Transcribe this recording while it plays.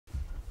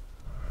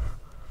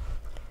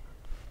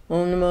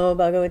Om Namo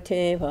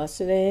Bhagavate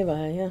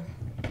Vasudevaya.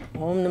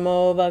 Om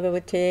Namo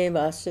Bhagavate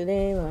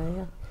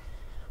Vasudevaya.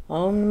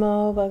 Om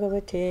Namo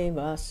Bhagavate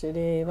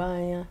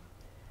Vasudevaya.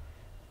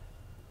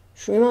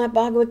 Srimad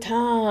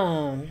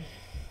Bhagavatam,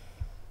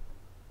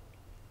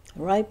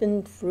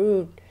 ripened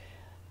fruit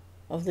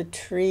of the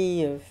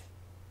tree of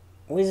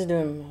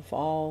wisdom of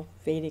all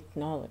Vedic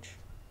knowledge,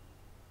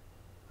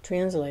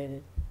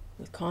 translated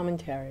with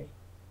commentary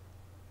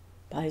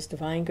by His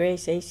Divine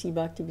Grace A.C.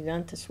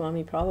 Bhaktivedanta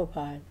Swami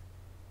Prabhupada,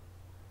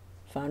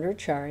 founder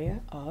Acharya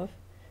of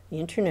the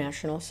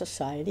International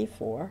Society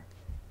for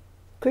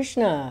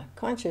Krishna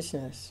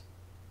Consciousness.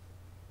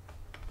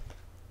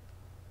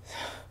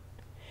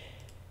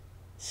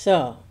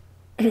 So,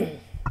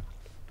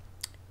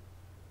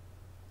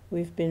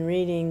 we've been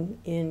reading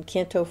in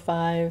Canto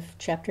 5,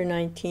 Chapter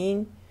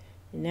 19,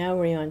 and now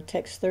we're on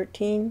Text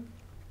 13,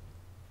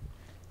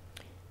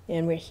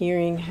 and we're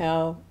hearing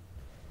how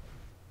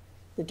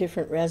the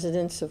different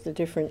residents of the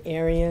different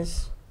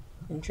areas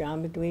in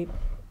Jambudvip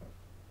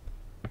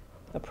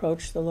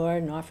approach the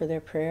Lord and offer their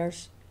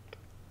prayers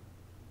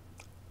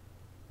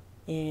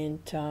and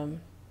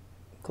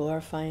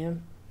glorify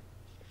Him.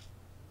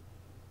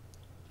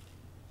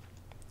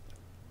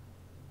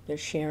 They're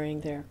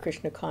sharing their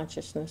Krishna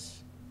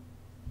consciousness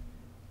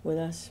with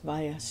us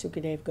via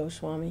Sukadeva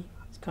Goswami.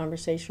 His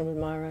conversation with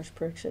Maharaj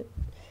Pariksit.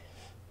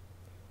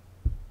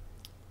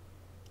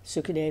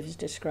 Sukadeva is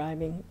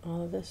describing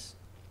all of this.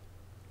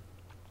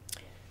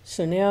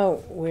 So now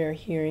we're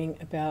hearing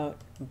about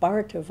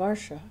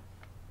Bharatavarsha,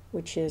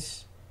 which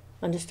is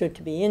understood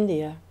to be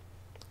India,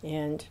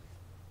 and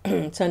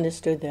it's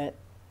understood that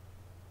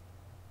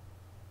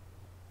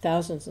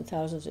thousands and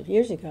thousands of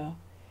years ago,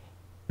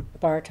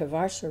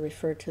 Bharatavarsha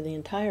referred to the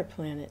entire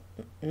planet,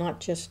 not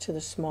just to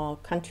the small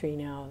country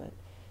now that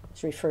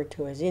is referred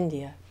to as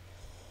India,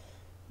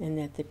 and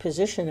that the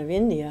position of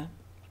India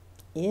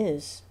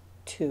is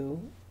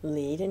to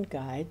lead and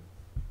guide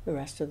the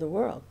rest of the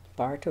world,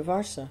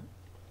 Bharatavarsha.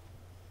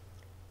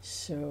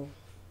 So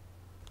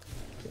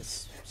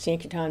this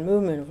Sankirtan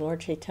movement of Lord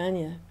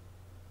Chaitanya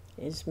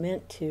is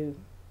meant to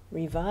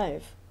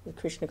revive the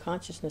Krishna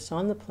consciousness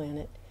on the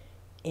planet,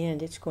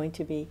 and it's going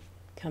to be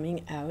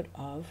coming out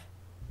of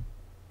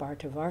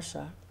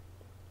Bharatavarsha.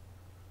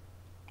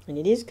 And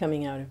it is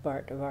coming out of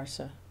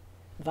Bharatavarsha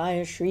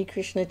via Sri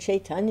Krishna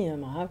Chaitanya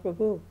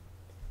Mahaprabhu,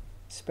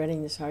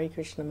 spreading this Hare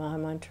Krishna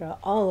Mahamantra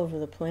all over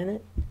the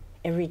planet,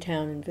 every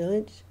town and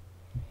village,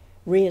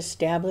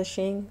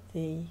 re-establishing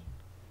the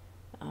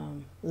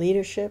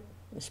leadership,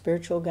 the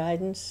spiritual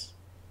guidance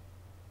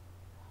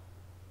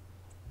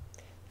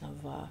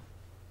of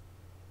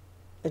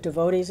the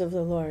devotees of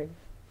the Lord.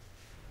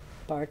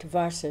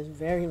 Bharatavarsha is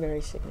very,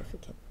 very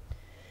significant.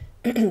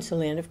 It's the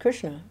land of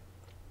Krishna.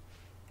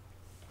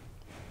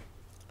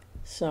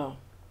 So,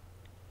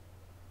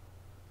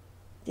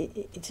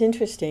 it's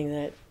interesting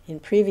that in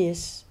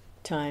previous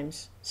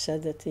times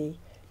said that the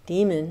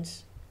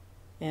demons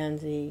and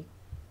the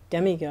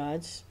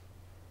demigods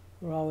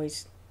were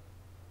always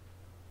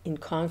in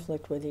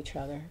conflict with each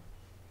other,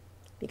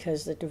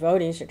 because the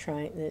devotees are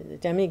trying, the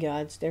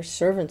demigods, they're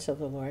servants of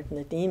the Lord, and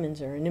the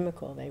demons are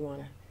inimical. They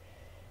want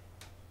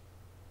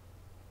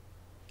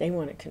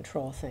to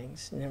control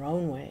things in their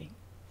own way.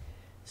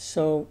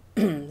 So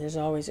there's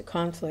always a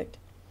conflict.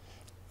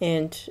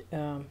 And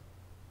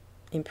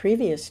in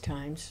previous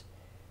times,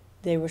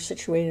 they were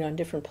situated on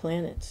different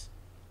planets.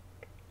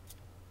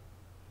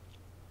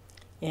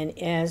 And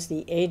as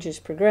the ages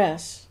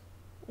progress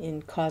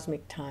in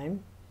cosmic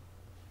time,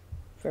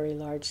 very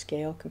large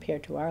scale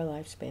compared to our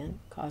lifespan,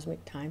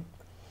 cosmic time,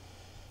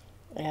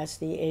 as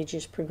the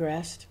ages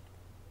progressed,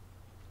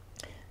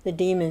 the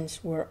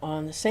demons were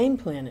on the same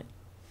planet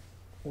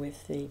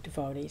with the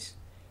devotees,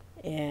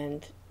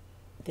 and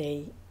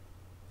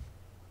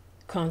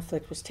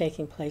conflict was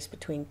taking place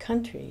between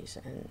countries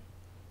and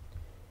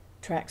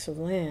tracts of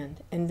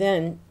land. And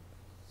then,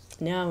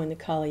 now in the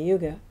Kali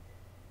Yuga,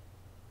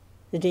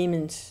 the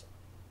demons,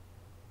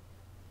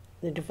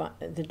 the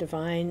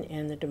divine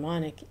and the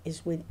demonic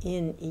is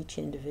within each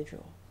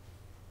individual.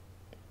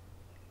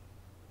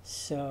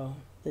 So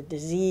the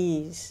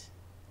disease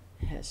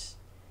has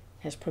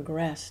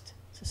progressed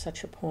to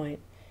such a point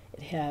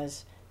it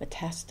has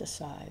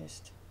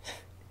metastasized.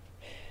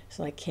 It's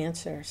like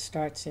cancer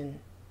starts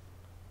in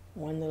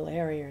one little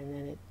area and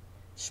then it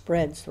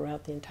spreads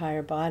throughout the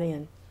entire body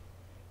and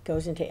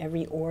goes into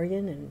every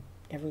organ and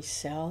every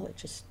cell. It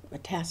just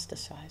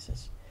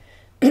metastasizes.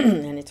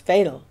 And it's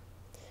fatal.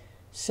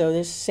 So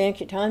this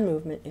Sankirtan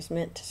movement is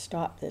meant to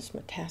stop this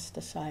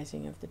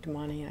metastasizing of the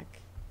demoniac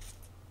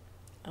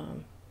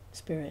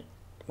spirit,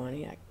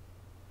 demoniac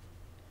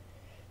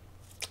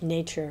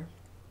nature,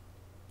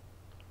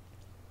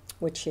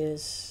 which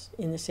is,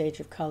 in this age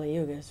of Kali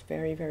Yuga, is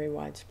very, very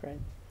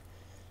widespread.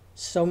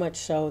 So much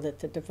so that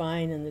the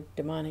divine and the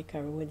demonic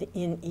are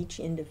within each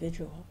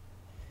individual.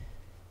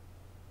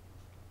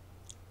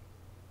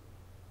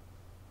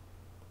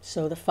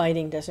 So the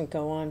fighting doesn't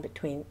go on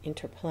between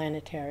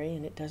interplanetary,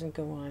 and it doesn't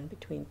go on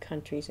between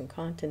countries and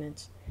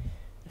continents.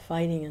 The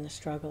fighting and the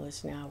struggle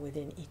is now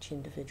within each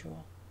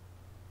individual.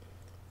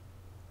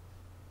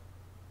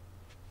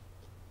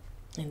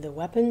 And the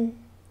weapon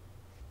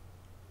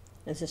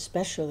is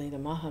especially the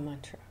Maha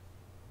Mantra.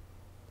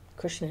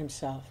 Krishna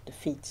himself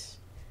defeats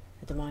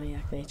the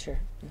demoniac nature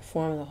in the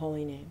form of the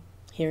holy name,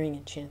 hearing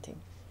and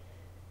chanting.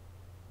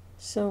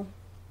 So,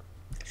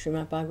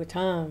 Srimad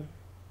Bhagavatam,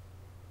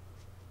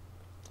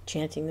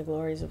 chanting the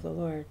glories of the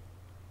Lord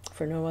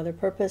for no other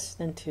purpose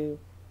than to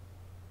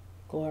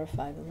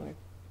glorify the Lord.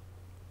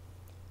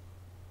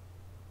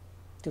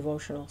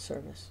 Devotional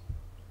service,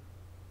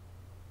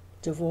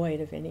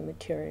 devoid of any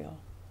material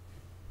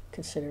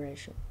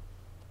consideration.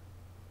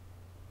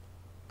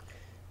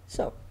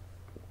 So,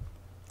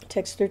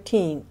 text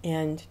 13,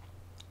 and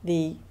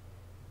the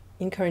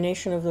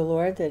incarnation of the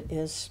Lord that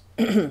is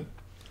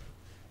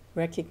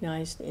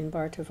recognized in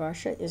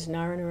Bhartavarsha is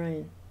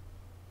Narayana.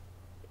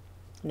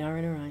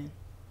 Narayana.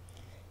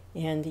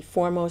 And the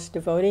foremost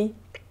devotee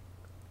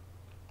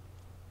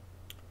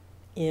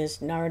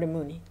is Narada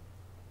Muni.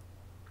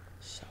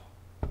 So,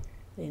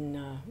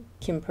 in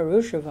Kim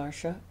Purusha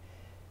Varsha,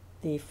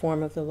 the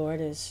form of the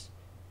Lord is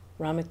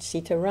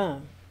Ramatsita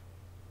Ram,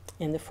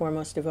 and the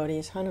foremost devotee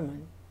is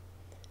Hanuman.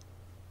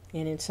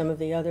 And in some of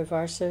the other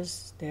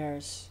Varsas,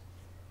 there's,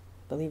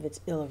 I believe it's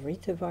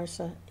Ilavrita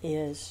Varsa,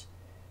 is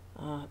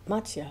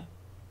Matsya,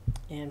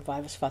 and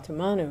Vaivasvata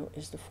Manu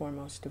is the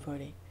foremost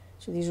devotee.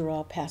 So these are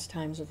all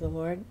pastimes of the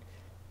Lord,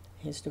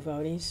 his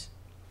devotees.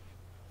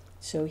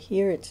 So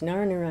here it's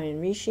Narayana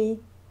Rishi,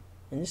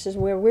 and this is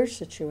where we're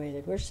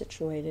situated. We're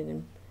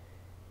situated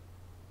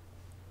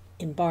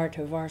in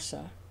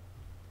Bhartavarsa,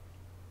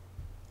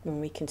 when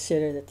we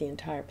consider that the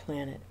entire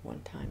planet at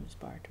one time is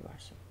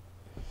Bhartavarsa.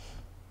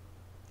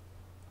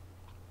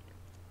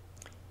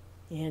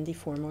 And the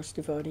foremost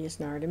devotee is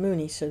Narada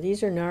Muni. So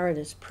these are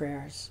Narada's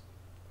prayers.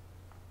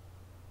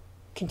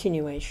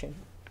 Continuation,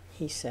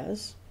 he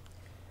says,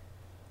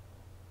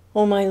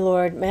 O my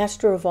Lord,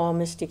 master of all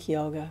mystic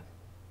yoga,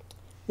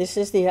 this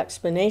is the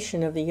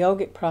explanation of the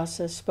yogic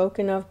process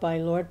spoken of by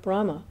Lord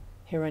Brahma,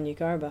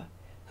 Hiranyagarbha,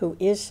 who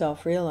is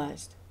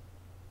self-realized.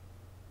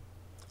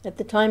 At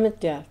the time of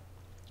death,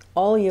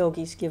 all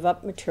yogis give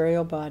up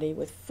material body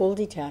with full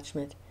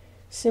detachment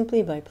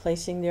simply by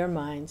placing their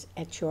minds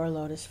at your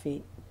lotus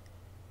feet.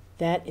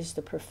 That is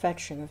the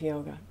perfection of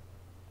yoga.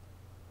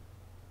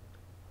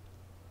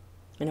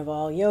 And of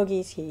all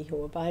yogis, he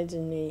who abides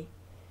in me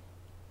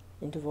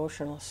in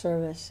devotional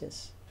service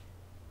is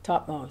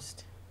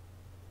topmost.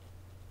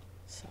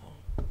 So,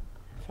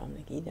 from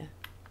the Gita.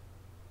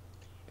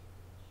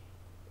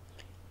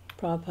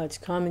 Prabhupada's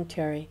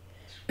commentary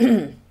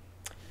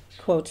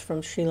quotes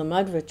from Srila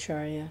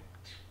Madhvacharya.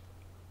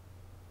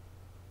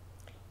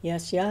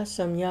 Yasya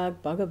samyag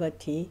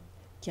bhagavati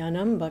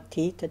jnanam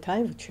bhakti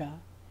tataivacha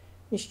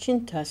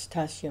nischintas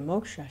tasya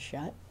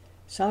mokshashat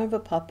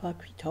sarva papa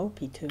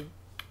kritopitu.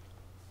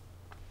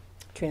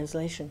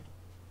 Translation.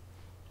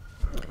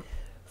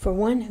 For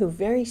one who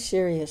very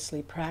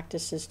seriously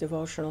practices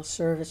devotional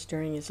service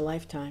during his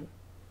lifetime,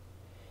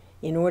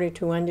 in order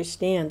to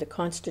understand the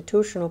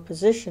constitutional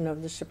position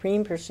of the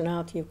Supreme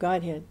Personality of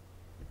Godhead,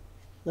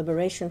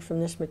 liberation from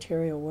this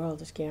material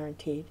world is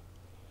guaranteed,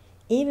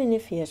 even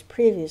if he has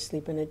previously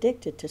been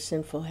addicted to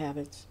sinful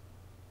habits.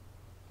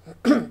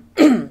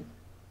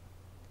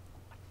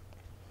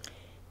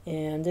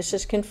 And this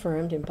is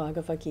confirmed in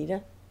Bhagavad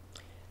Gita.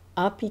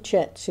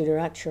 Apichet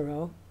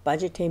sudaracharo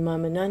bhajate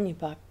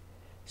mamananyabhak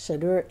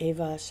sadur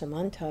eva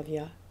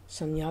samantavya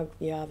samyag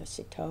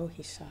vyavasito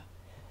hisa.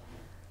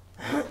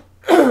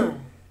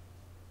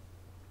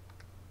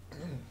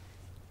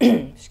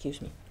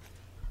 Excuse me.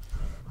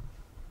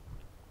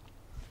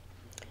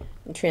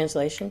 In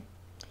translation,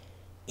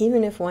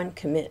 even if one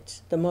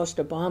commits the most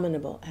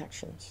abominable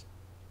actions,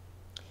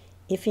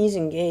 if he's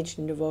engaged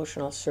in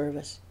devotional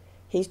service,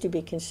 he's to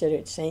be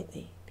considered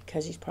saintly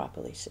because he's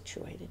properly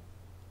situated.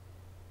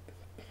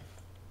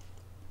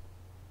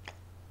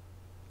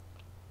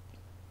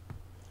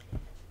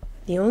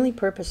 The only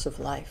purpose of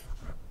life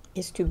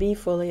is to be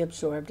fully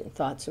absorbed in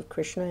thoughts of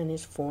Krishna and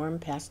his form,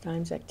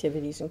 pastimes,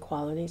 activities, and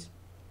qualities.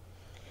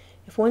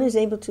 If one is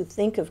able to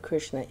think of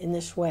Krishna in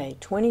this way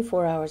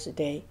 24 hours a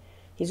day,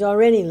 he's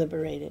already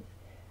liberated,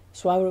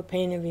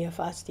 swarupena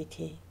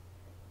vyafastiti,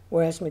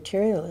 whereas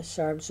materialists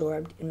are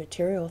absorbed in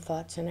material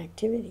thoughts and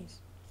activities.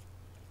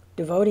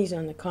 Devotees,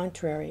 on the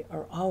contrary,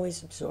 are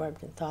always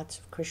absorbed in thoughts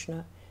of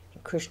Krishna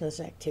and Krishna's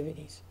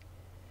activities.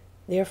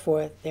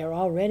 Therefore, they are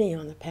already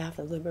on the path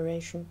of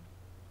liberation.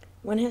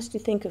 One has to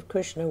think of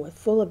Krishna with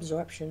full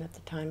absorption at the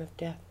time of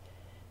death.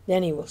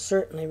 Then he will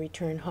certainly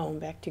return home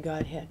back to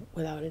Godhead,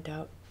 without a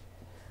doubt.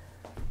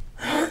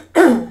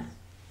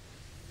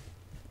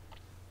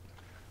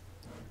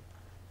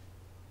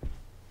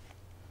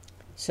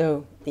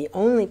 So, the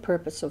only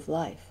purpose of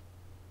life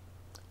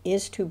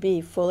is to be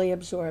fully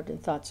absorbed in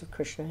thoughts of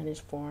Krishna and his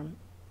form,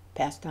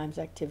 pastimes,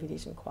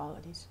 activities, and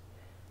qualities.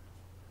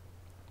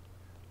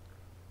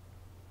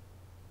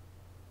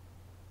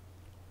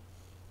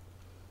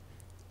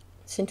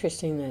 It's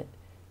interesting that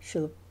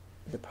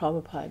the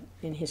Prabhupada,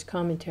 in his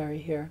commentary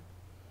here,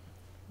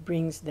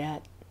 brings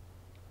that,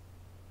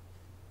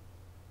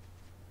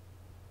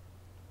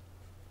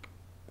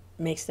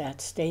 makes that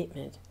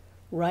statement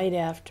right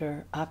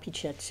after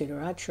apichet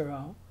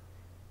sigaracharo,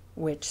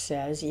 which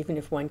says, even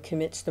if one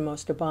commits the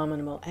most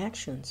abominable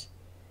actions,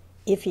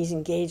 if he's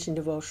engaged in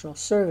devotional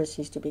service,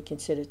 he's to be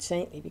considered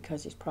saintly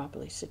because he's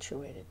properly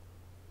situated.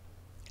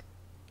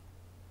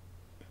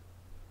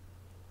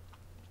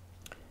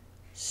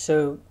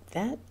 So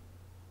that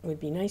would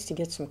be nice to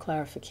get some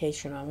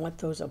clarification on what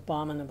those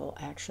abominable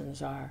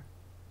actions are.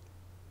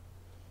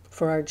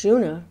 For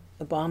Arjuna,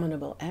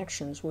 abominable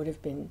actions would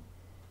have been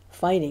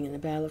fighting in the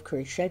Battle of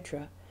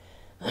Kurukshetra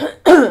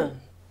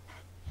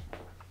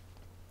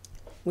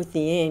with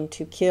the aim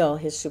to kill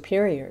his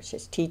superiors,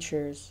 his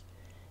teachers,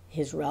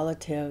 his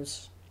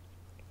relatives.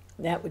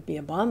 That would be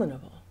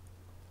abominable.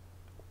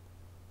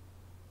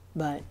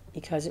 But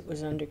because it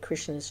was under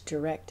Krishna's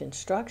direct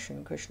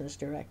instruction, Krishna's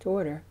direct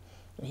order,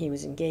 and he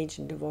was engaged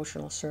in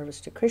devotional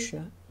service to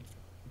Krishna,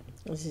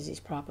 this is he's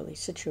properly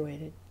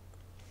situated.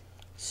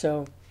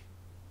 So,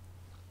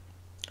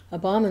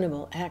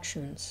 abominable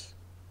actions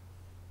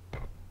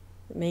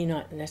may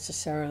not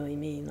necessarily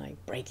mean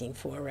like breaking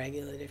 4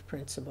 regulative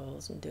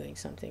principles and doing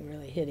something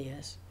really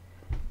hideous.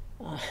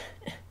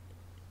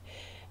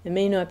 It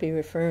may not be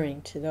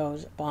referring to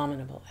those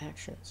abominable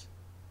actions.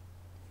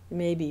 It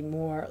may be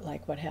more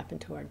like what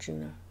happened to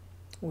Arjuna,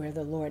 where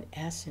the Lord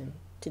asks him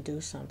to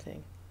do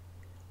something,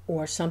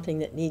 or something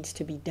that needs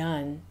to be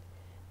done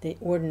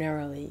that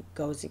ordinarily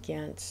goes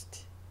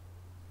against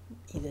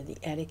either the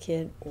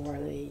etiquette or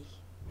the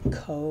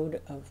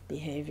code of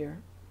behavior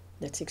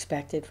that's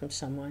expected from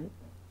someone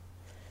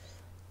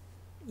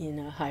in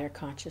a higher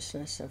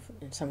consciousness,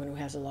 in someone who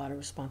has a lot of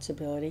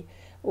responsibility,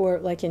 or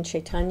like in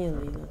Chaitanya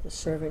Lila, the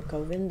servant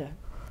Govinda.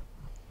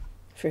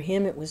 For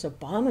him it was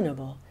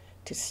abominable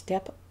to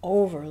step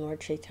over Lord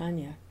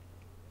Chaitanya.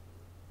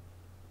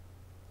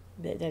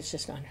 That's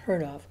just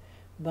unheard of.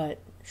 But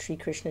Sri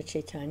Krishna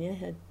Chaitanya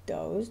had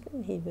dozed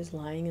and he was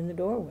lying in the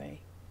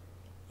doorway.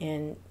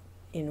 And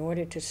in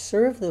order to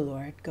serve the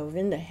Lord,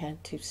 Govinda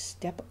had to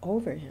step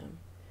over him.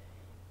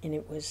 And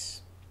it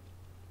was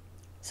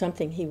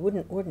something he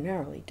wouldn't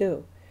ordinarily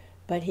do.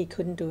 But he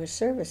couldn't do his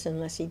service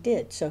unless he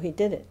did, so he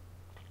did it.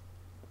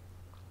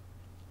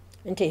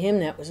 And to him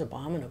that was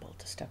abominable,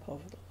 to step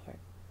over the Lord.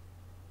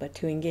 But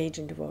to engage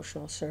in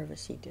devotional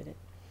service, he did it.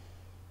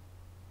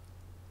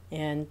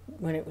 And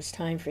when it was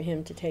time for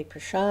him to take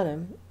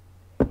prasadam,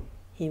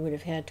 he would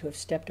have had to have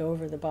stepped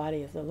over the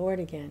body of the Lord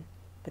again,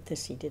 but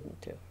this he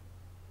didn't do.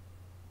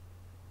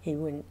 He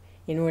wouldn't,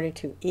 in order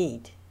to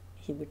eat,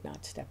 he would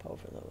not step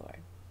over the Lord.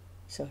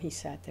 So he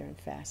sat there and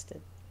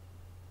fasted.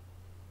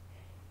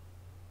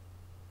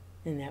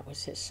 And that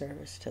was his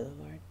service to the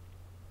Lord.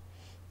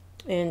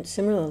 And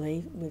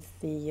similarly, with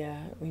the,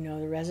 we know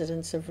the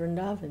residents of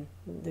Vrindavan,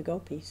 the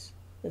gopis,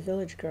 the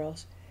village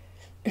girls,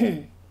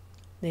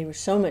 they were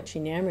so much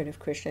enamored of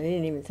Krishna, they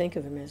didn't even think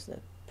of him as the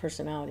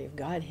personality of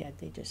Godhead.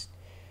 They just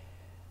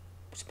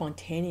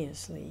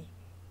spontaneously,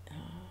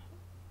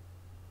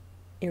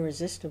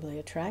 irresistibly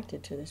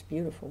attracted to this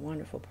beautiful,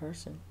 wonderful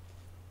person.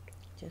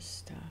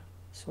 Just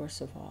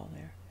source of all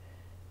their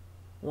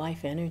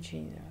life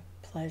energy, their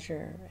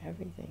pleasure,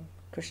 everything.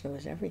 Krishna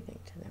was everything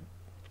to them.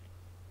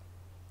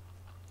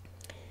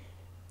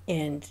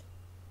 And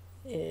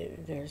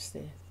there's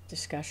the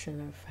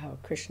discussion of how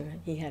Krishna,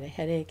 he had a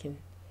headache, and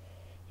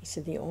he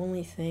said the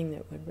only thing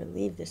that would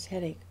relieve this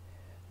headache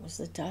was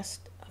the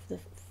dust of the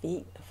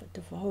feet of the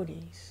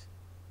devotees.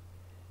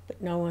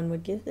 But no one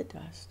would give the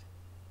dust.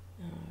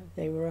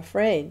 They were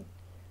afraid.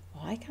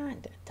 Oh, I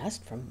can't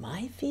dust from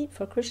my feet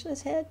for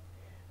Krishna's head?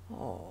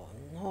 Oh,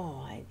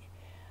 no,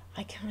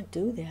 I can't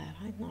do that.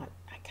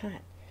 I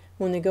can't.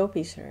 When the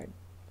gopis heard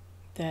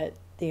that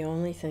the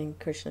only thing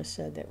Krishna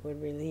said that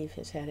would relieve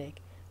his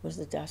headache was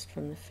the dust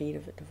from the feet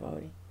of a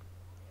devotee,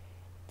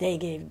 they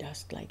gave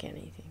dust like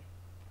anything.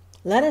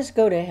 Let us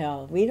go to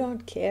hell. We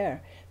don't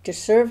care. To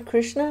serve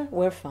Krishna,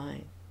 we're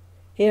fine.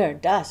 Here,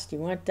 dust. You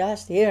want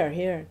dust?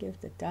 Here, give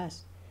the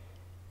dust.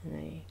 And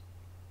they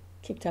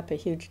kicked up a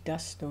huge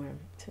dust storm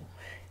to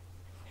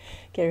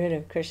get rid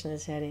of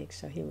Krishna's headache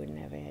so he wouldn't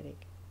have a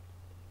headache.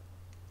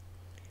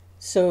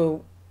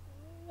 So,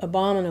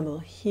 abominable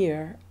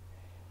here,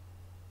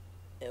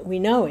 we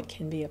know it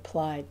can be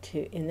applied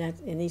to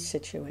in these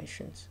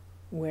situations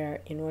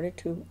where, in order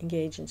to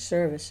engage in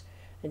service,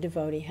 a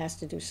devotee has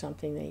to do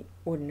something they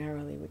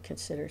ordinarily would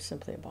consider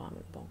simply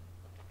abominable.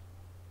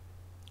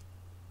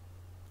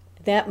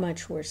 That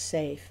much we're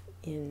safe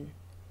in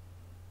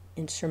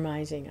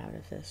surmising out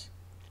of this.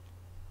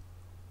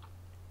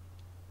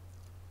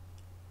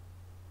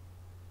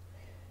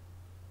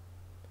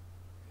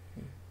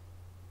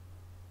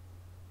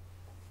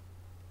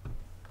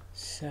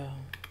 So,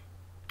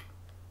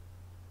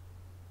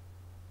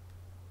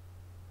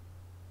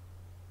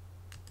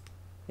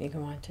 we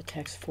go on to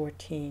text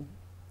 14.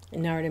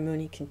 And Narada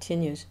Muni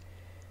continues,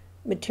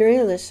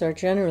 materialists are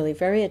generally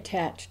very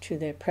attached to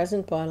their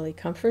present bodily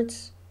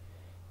comforts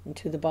and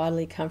to the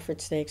bodily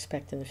comforts they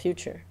expect in the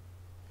future.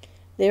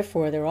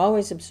 Therefore, they're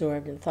always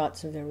absorbed in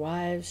thoughts of their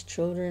wives,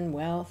 children,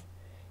 wealth,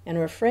 and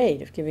are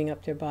afraid of giving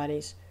up their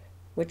bodies,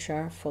 which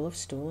are full of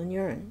stool and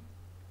urine.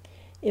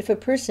 If a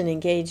person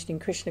engaged in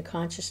Krishna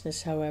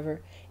consciousness,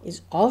 however,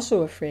 is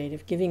also afraid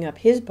of giving up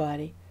his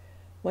body,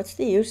 what's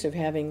the use of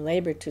having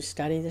labored to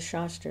study the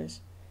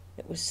Shastras?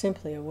 It was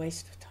simply a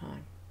waste of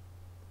time.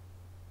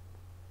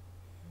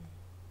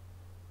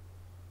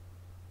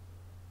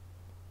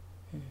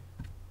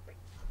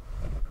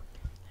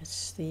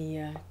 That's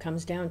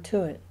comes down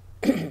to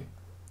it.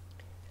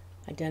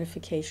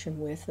 Identification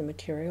with the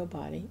material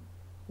body,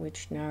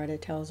 which Narada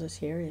tells us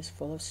here is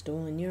full of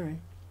stool and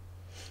urine.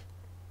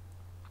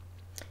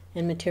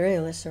 And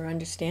materialists are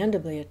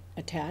understandably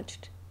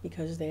attached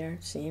because they are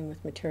seeing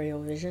with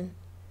material vision.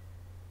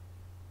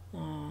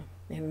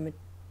 They have a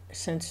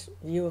sense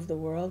view of the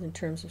world in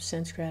terms of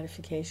sense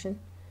gratification,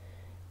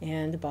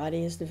 and the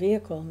body is the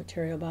vehicle,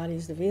 material body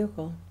is the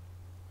vehicle,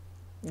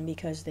 and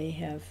because they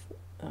have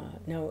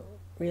no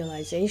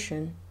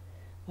realization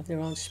of their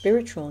own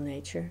spiritual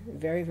nature,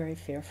 very, very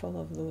fearful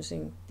of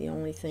losing the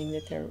only thing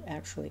that they're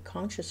actually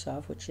conscious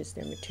of, which is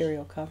their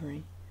material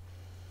covering.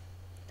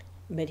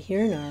 But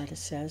here Narada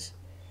says,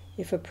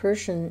 if a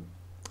person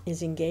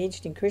is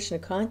engaged in Krishna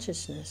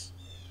consciousness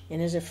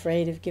and is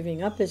afraid of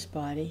giving up his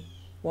body,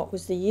 what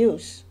was the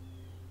use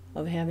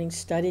of having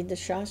studied the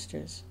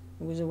Shastras?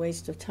 It was a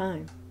waste of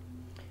time.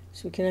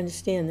 So we can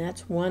understand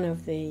that's one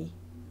of the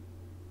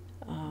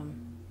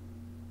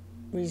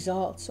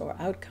results or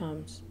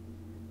outcomes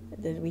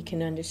that we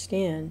can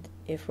understand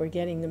if we're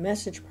getting the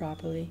message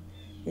properly,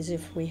 is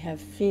if we have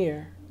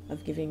fear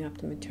of giving up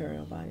the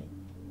material body.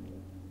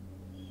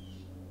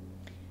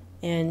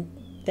 And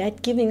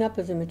that giving up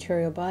of the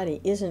material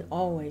body isn't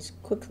always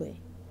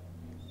quickly.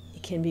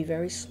 It can be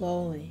very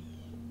slowly,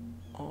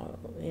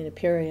 in a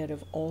period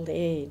of old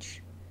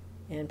age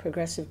and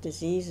progressive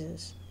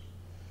diseases.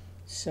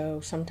 So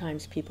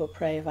sometimes people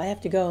pray, if I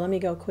have to go, let me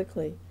go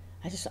quickly.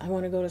 I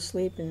want to go to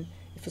sleep, and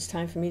if it's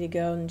time for me to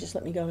go, then just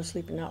let me go to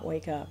sleep and not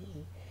wake up.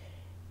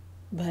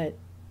 But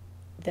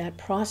that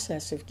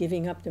process of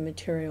giving up the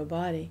material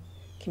body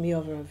can be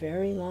over a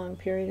very long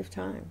period of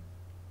time.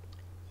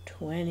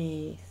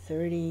 20,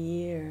 30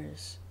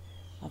 years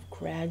of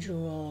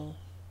gradual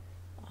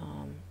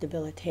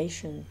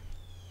debilitation,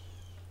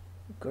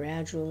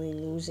 gradually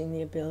losing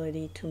the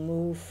ability to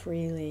move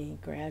freely,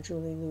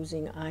 gradually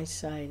losing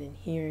eyesight and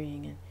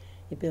hearing and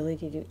the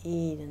ability to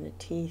eat, and the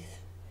teeth,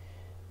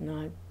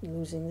 not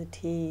losing the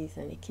teeth,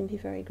 and it can be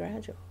very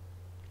gradual.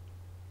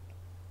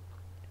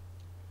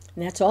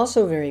 And that's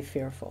also very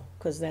fearful,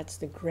 because that's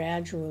the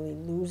gradually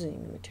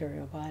losing the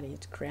material body.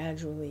 It's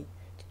gradually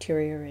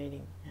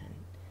deteriorating, and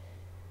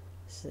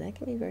so that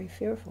can be very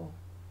fearful.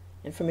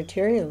 And for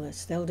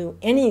materialists, they'll do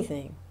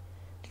anything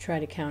to try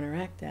to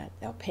counteract that.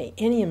 They'll pay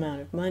any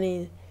amount of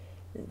money.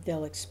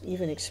 They'll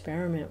even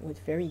experiment with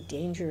very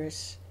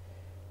dangerous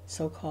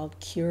so-called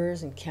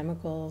cures and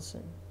chemicals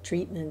and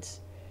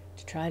treatments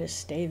to try to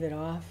stave it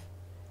off.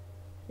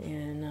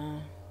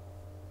 And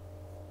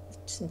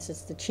since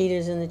it's the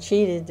cheaters and the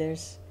cheated,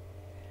 there's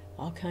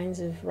all kinds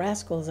of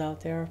rascals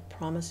out there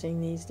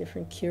promising these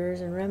different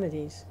cures and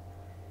remedies.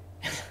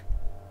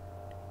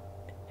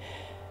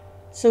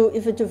 So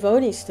if a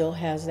devotee still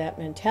has that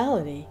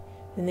mentality,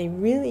 then they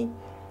really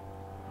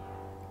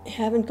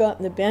haven't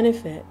gotten the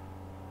benefit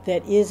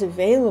that is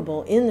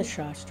available in the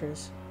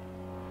Shastras.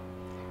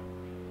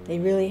 They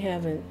really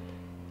haven't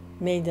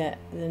made that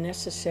the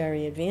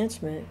necessary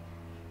advancement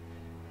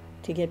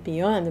to get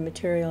beyond the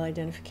material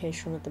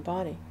identification with the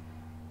body.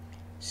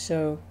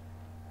 So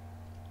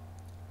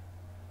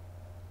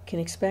you can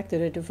expect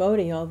that a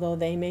devotee, although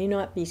they may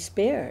not be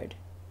spared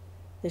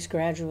this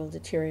gradual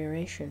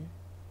deterioration,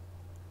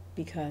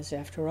 because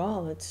after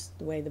all, it's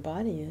the way the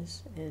body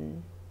is,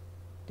 and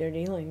they're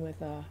dealing with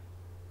a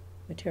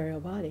material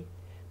body.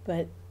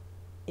 But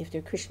if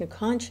they're Krishna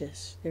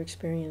conscious, their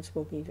experience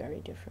will be very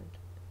different.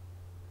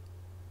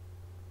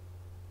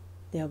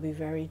 They'll be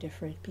very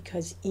different,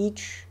 because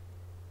each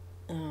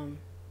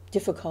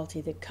difficulty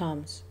that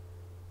comes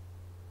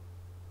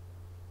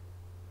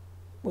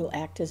will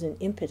act as an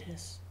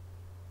impetus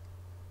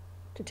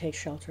to take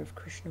shelter of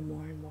Krishna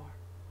more and more.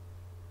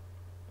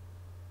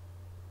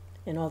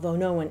 And although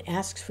no one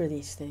asks for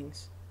these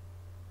things,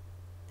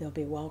 they'll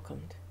be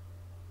welcomed,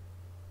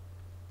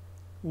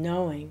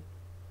 knowing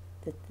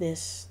that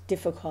this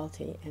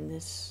difficulty and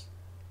this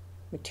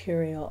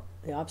material,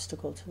 the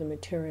obstacle to the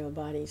material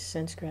body's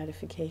sense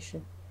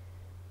gratification,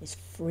 is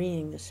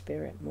freeing the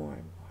spirit more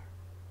and more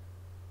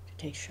to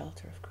take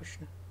shelter of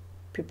Krishna,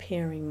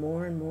 preparing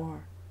more and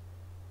more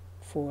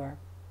for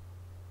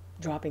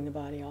dropping the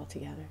body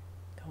altogether,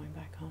 going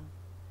back home.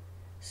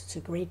 So it's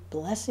a great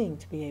blessing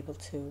to be able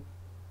to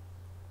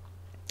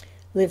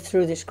live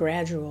through this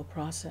gradual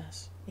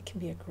process. It can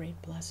be a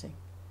great blessing.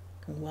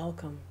 You can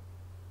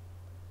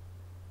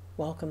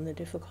welcome the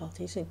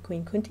difficulties. And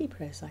Queen Kunti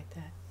prays like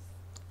that.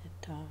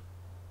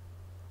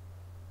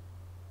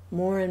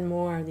 More and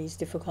more these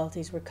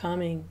difficulties were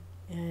coming,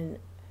 and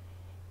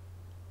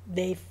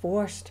they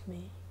forced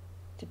me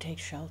to take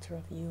shelter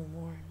of you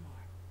more and more.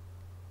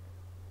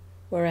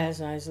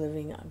 Whereas I was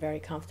living a very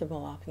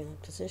comfortable,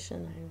 opulent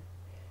position.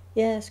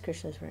 Yes,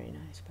 Krishna's very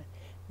nice, but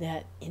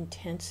that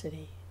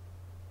intensity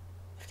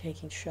of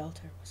taking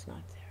shelter was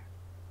not there.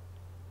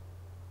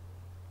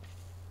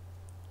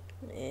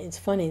 It's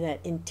funny that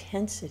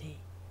intensity,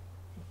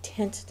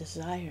 intense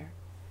desire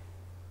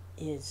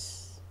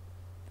is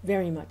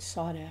very much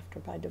sought after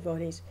by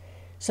devotees,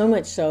 so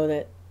much so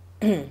that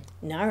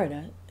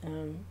Narada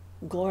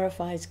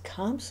glorifies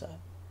Kamsa.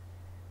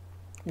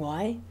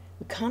 Why?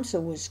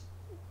 Kamsa was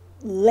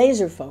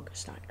laser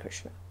focused on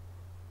Krishna,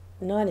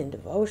 not in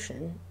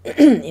devotion,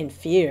 in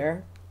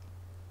fear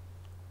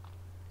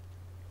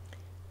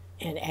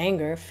and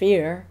anger,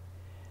 fear,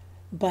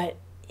 but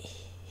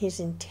his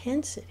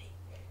intensity,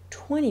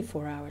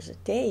 24 hours a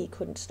day, he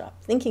couldn't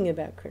stop thinking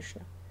about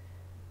Krishna.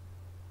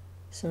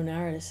 So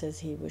Narada says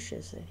he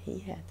wishes that he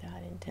had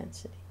that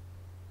intensity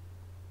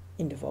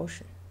in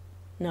devotion,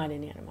 not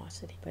in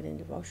animosity, but in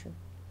devotion.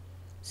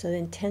 So the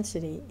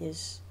intensity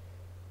is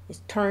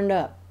turned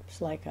up. It's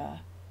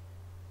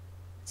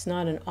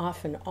not an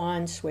off and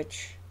on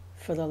switch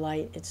for the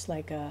light. It's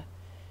like a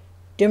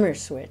dimmer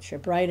switch, a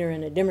brighter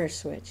and a dimmer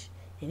switch.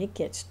 And it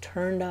gets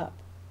turned up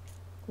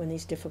when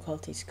these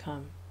difficulties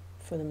come,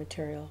 for the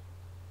material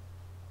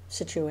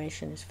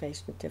situation is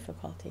faced with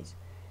difficulties.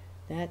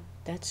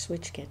 That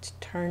switch gets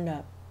turned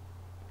up,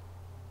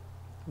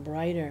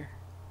 brighter,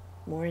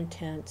 more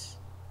intense,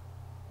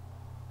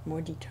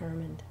 more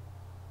determined.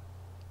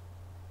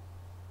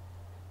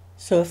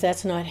 So if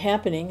that's not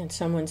happening and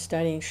someone's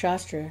studying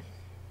Shastra,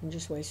 they're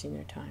just wasting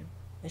their time.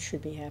 It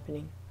should be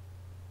happening,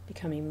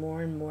 becoming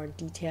more and more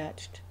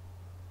detached,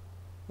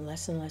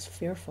 less and less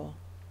fearful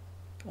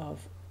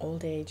of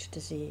old age,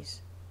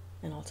 disease,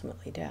 and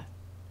ultimately death.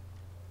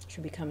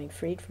 Should be coming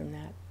freed from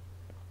that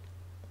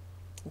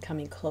and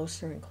coming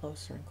closer and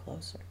closer and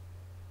closer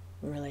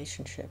in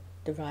relationship,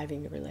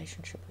 deriving the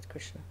relationship with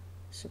Krishna,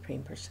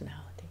 Supreme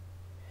Personality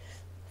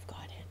of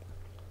Godhead.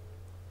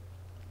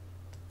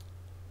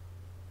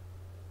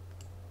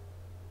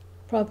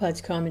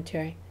 Prabhupada's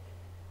commentary.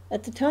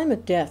 At the time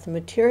of death, a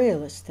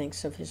materialist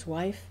thinks of his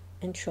wife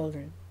and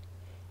children.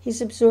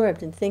 He's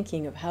absorbed in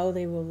thinking of how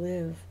they will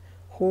live,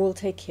 who will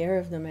take care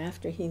of them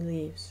after he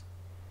leaves.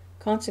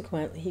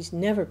 Consequently, he's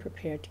never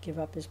prepared to give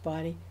up his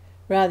body.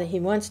 Rather,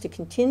 he wants to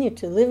continue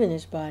to live in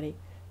his body,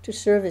 to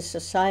serve his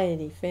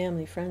society,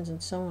 family, friends,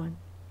 and so on.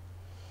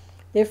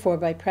 Therefore,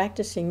 by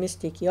practicing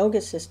mystic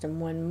yoga system,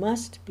 one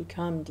must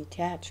become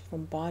detached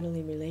from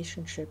bodily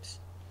relationships.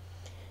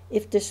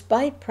 If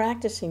despite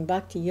practicing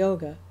bhakti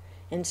yoga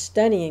and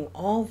studying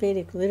all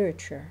Vedic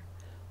literature,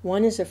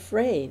 one is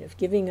afraid of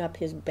giving up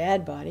his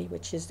bad body,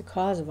 which is the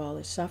cause of all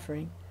his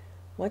suffering,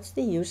 what's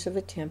the use of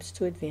attempts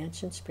to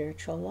advance in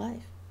spiritual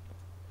life?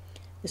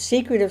 The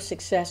secret of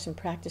success in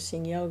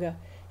practicing yoga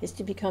is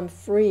to become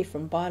free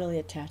from bodily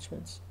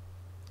attachments.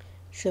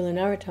 Srila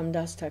Narottam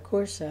Das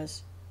Thakur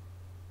says,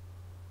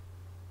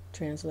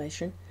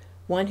 translation,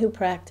 one whose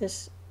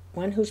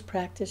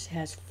practice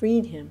has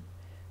freed him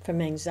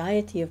from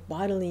anxiety of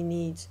bodily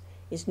needs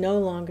is no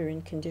longer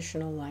in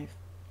conditional life.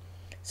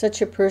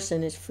 Such a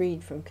person is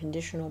freed from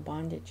conditional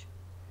bondage.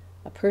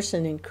 A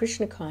person in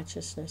Krishna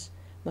consciousness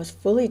must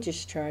fully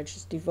discharge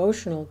his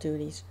devotional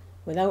duties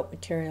without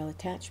material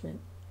attachment.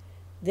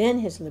 Then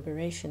his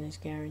liberation is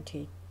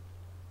guaranteed.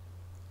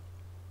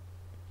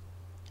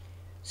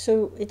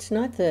 So it's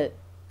not that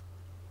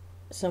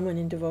someone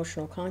in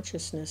devotional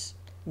consciousness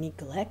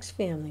neglects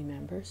family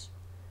members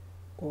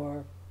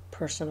or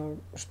personal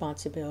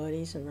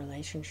responsibilities and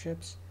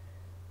relationships,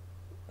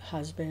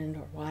 husband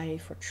or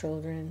wife or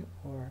children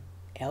or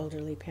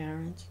elderly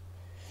parents.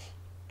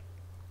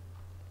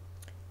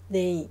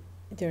 They're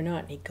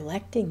not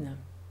neglecting them.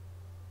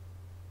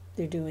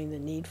 They're doing the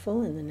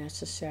needful and the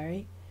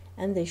necessary,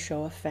 and they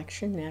show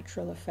affection,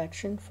 natural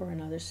affection for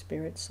another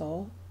spirit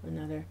soul,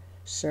 another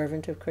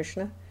servant of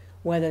Krishna.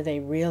 Whether they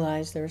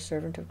realize they're a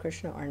servant of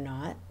Krishna or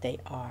not, they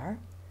are.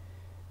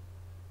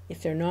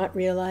 If they're not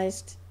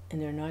realized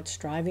and they're not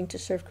striving to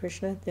serve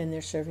Krishna, then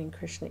they're serving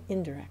Krishna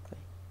indirectly.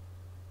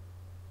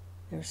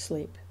 They're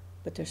asleep,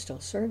 but they're still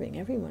serving.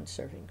 Everyone's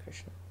serving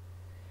Krishna.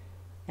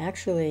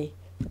 Actually,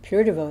 the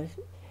pure devotee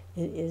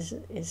is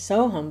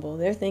so humble,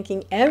 they're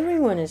thinking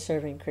everyone is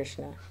serving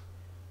Krishna,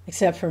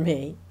 except for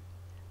me.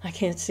 I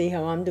can't see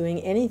how I'm doing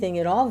anything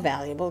at all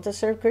valuable to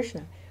serve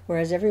Krishna,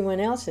 whereas everyone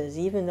else is,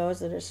 even those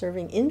that are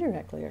serving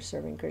indirectly are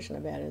serving Krishna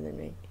better than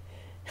me.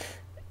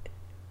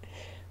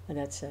 But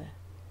that's a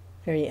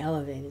very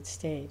elevated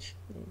stage.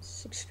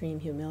 It's extreme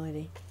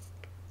humility.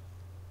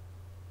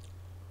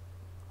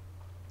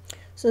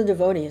 So the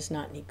devotee is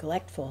not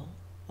neglectful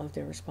of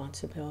their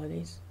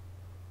responsibilities,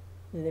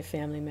 to their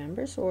family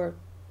members or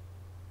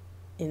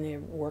in their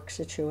work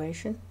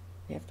situation.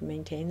 They have to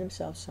maintain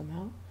themselves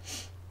somehow.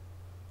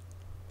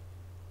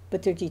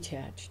 But they're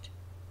detached.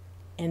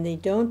 And they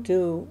don't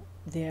do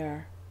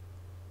their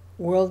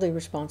worldly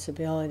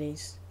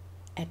responsibilities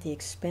at the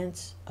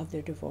expense of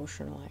their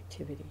devotional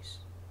activities.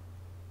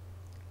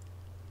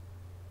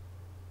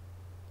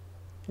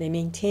 They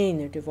maintain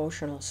their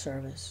devotional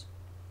service.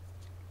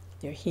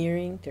 Their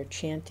hearing, their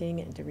chanting,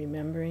 and their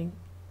remembering,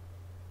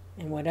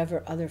 and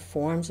whatever other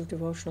forms of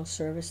devotional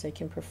service they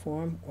can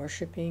perform,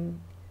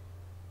 worshiping,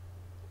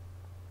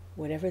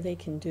 whatever they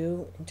can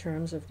do in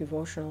terms of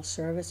devotional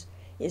service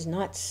is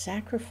not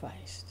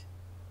sacrificed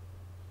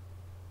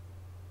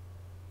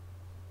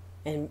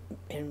and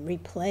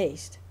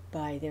replaced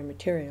by their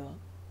material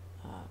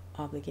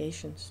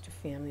obligations to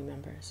family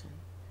members and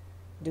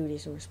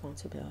duties and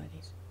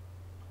responsibilities.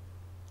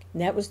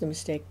 And that was the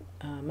mistake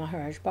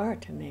Maharaj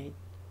Bharata made.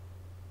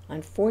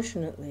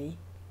 Unfortunately,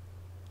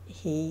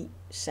 he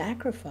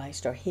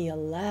sacrificed, or he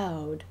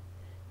allowed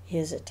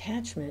his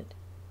attachment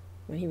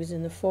when he was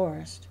in the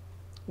forest,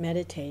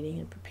 meditating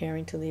and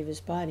preparing to leave his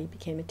body,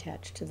 became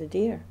attached to the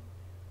deer.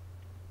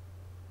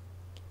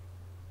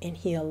 And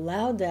he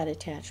allowed that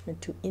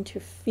attachment to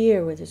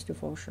interfere with his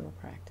devotional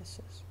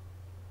practices.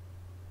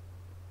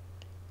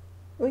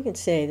 We can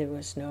say it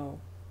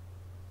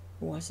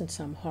wasn't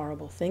some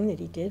horrible thing that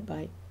he did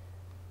by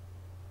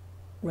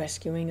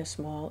rescuing a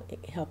small,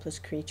 helpless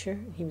creature.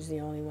 He was the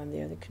only one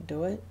there that could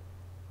do it.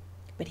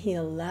 But he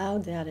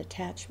allowed that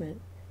attachment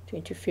to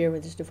interfere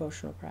with his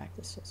devotional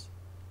practices.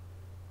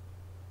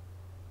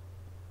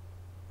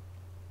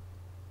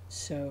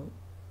 So,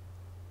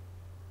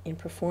 in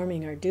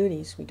performing our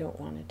duties, we don't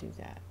want to do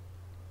that.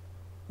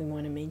 We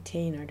want to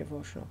maintain our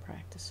devotional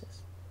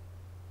practices.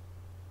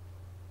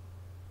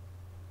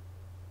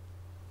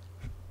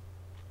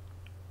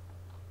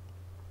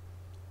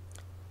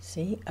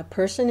 See, a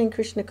person in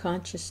Krishna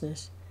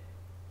consciousness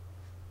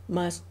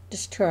must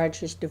discharge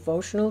his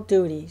devotional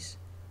duties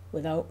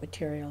without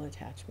material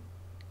attachment.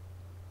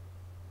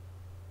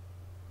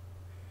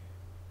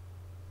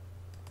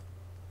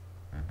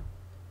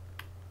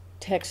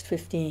 Text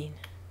 15.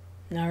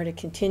 Narada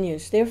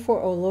continues,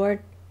 "Therefore, O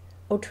Lord,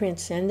 O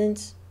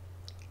Transcendence,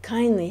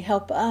 kindly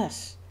help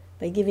us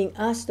by giving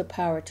us the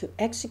power to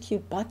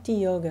execute bhakti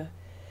yoga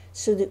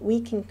so that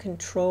we can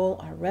control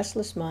our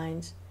restless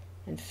minds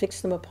and fix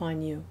them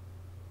upon you.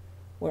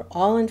 We're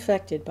all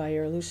infected by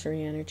your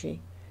illusory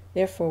energy.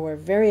 Therefore, we're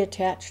very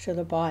attached to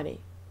the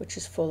body, which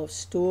is full of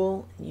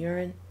stool and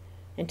urine,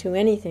 and to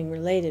anything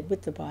related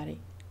with the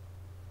body.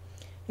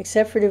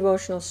 Except for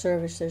devotional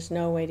service, there's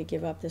no way to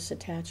give up this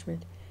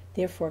attachment.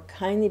 Therefore,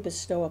 kindly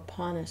bestow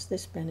upon us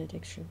this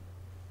benediction."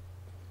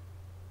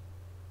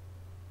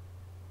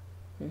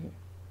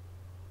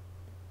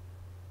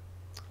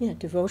 Yeah,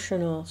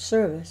 devotional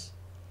service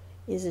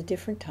is a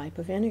different type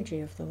of energy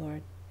of the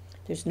Lord.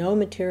 There's no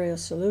material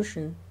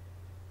solution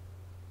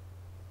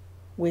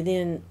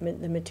within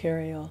the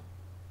material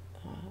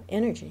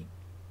energy.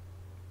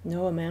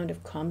 No amount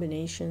of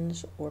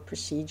combinations or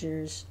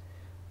procedures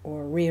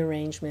or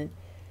rearrangement.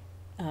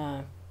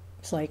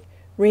 It's like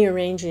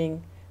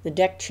rearranging the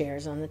deck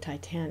chairs on the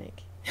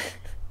Titanic.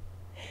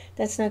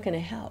 That's not going to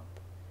help.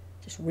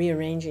 Just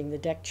rearranging the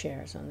deck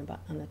chairs on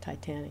the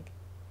Titanic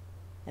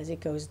as it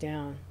goes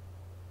down.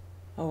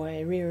 Oh, I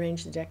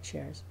rearranged the deck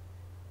chairs.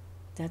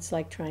 That's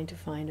like trying to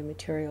find a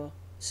material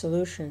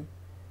solution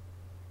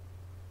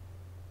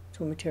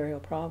to a material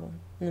problem.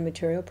 And the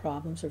material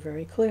problems are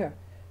very clear: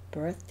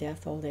 birth,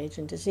 death, old age,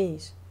 and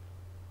disease.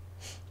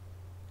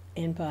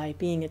 And by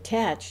being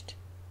attached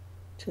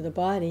to the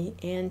body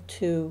and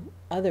to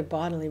other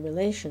bodily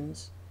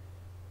relations,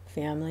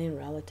 family and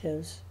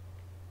relatives,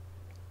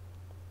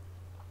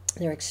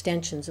 they're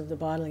extensions of the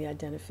bodily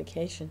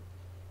identification,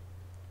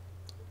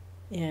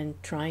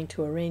 and trying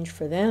to arrange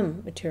for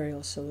them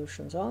material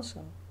solutions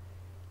also.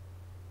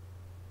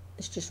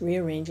 It's just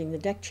rearranging the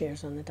deck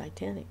chairs on the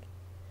Titanic.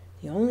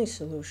 The only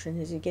solution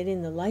is you get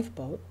in the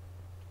lifeboat,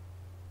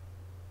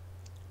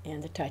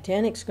 and the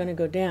Titanic's going to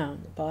go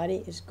down. The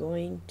body is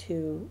going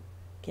to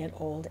get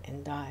old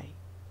and die.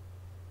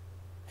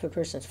 If a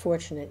person's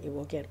fortunate, it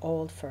will get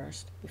old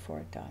first before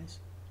it dies.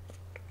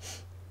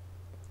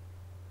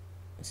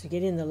 So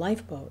get in the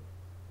lifeboat,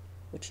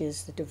 which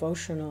is the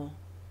devotional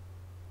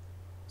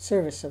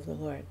service of the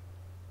Lord,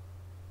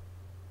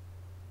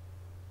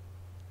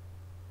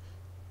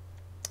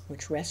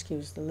 which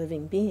rescues the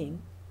living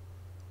being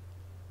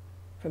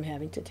from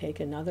having to take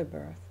another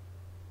birth,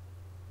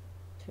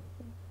 to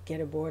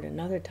get aboard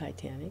another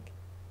Titanic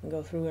and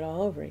go through it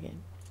all over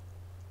again.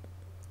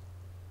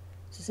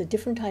 So it's a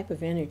different type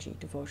of energy,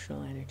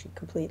 devotional energy,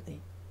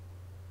 completely.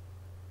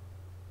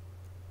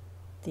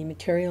 The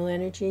material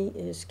energy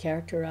is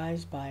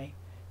characterized by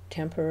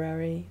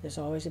temporary, there's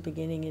always a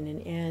beginning and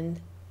an end.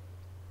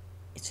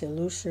 It's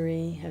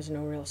illusory, has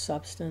no real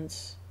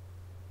substance,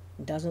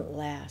 doesn't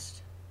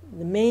last.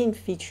 The main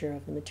feature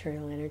of the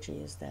material energy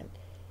is that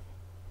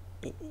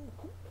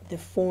the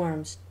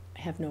forms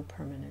have no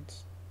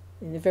permanence.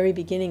 In the very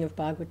beginning of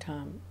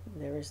Bhagavatam,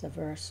 there is the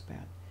verse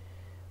about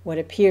what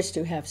appears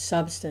to have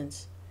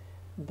substance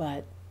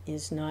but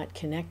is not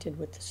connected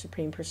with the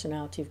Supreme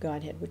Personality of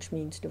Godhead, which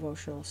means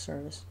devotional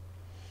service,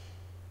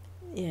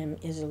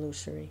 is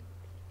illusory.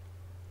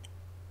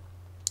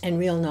 And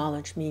real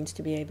knowledge means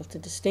to be able to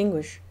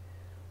distinguish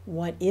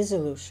what is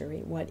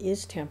illusory, what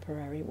is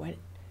temporary,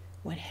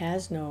 what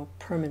has no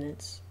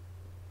permanence,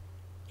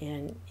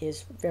 and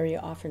is very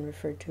often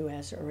referred to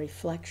as a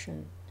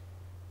reflection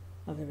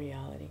of the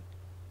reality,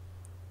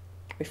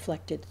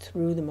 reflected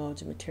through the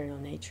modes of material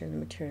nature and the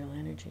material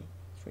energy.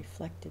 It's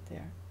reflected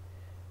there.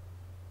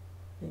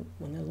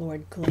 When the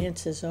Lord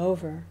glances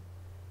over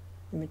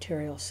the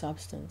material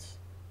substance,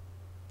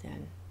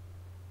 then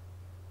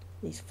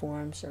these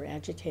forms are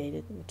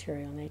agitated,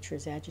 material nature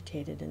is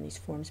agitated, and these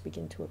forms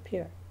begin to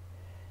appear.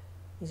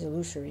 These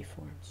illusory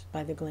forms,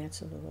 by the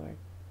glance of the Lord.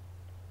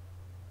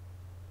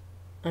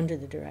 Under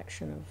the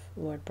direction of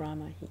Lord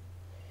Brahma,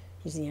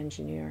 he's the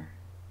engineer.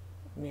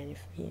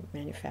 He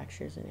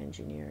manufactures and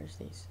engineers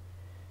these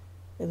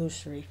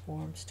illusory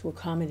forms to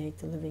accommodate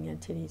the living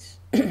entities'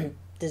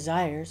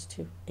 desires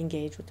to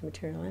engage with the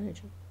material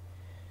energy.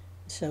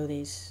 So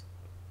these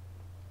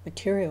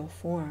material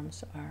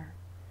forms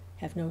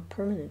have no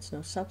permanence,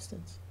 no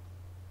substance.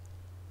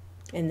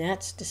 And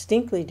that's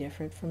distinctly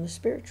different from the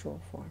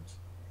spiritual forms,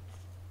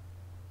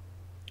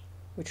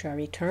 which are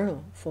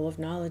eternal, full of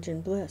knowledge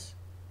and bliss.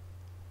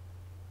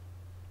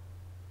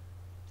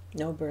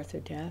 No birth or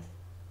death,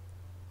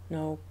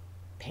 no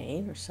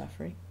pain or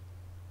suffering,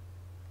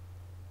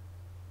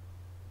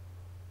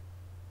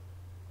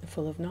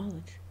 full of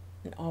knowledge,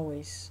 and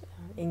always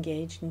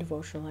engaged in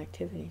devotional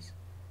activities.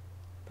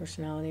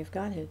 Personality of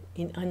Godhead,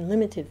 in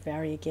unlimited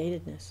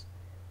variegatedness,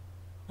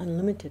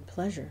 unlimited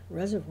pleasure,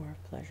 reservoir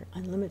of pleasure,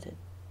 unlimited.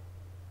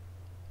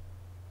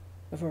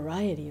 A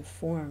variety of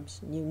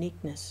forms,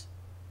 uniqueness,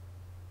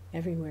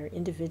 everywhere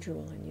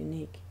individual and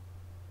unique.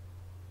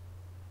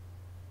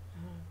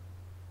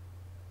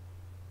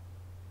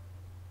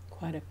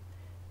 Quite a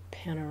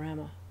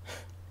panorama.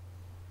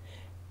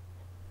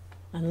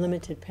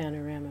 Unlimited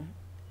panorama,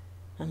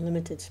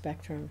 unlimited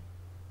spectrum.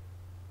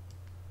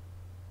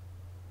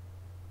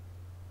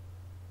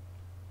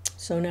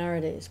 So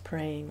Narada is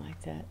praying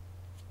like that.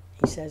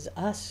 He says,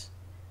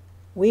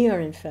 we are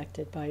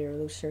infected by your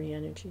illusory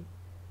energy.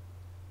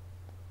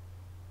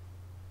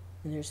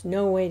 And there's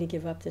no way to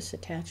give up this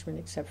attachment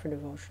except for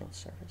devotional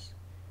service.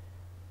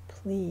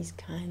 Please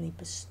kindly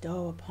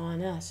bestow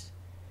upon us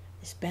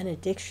this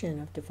benediction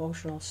of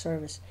devotional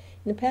service.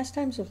 In the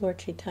pastimes of Lord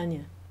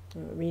Chaitanya,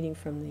 reading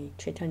from the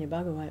Chaitanya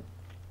Bhagavat,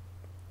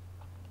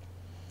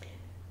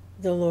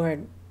 the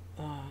Lord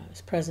is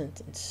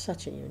present in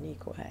such a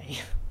unique way.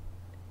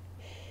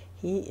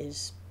 He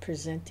is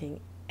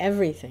presenting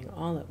everything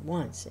all at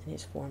once in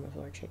his form of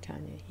Lord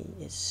Chaitanya. He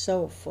is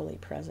so fully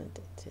present.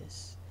 It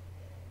is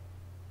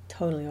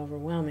totally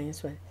overwhelming.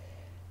 It's what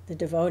the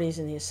devotees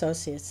and the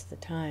associates at the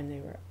time,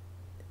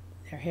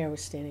 their hair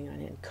was standing on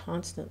end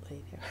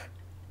constantly. They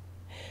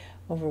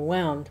were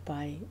overwhelmed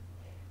by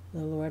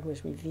the Lord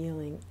was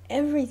revealing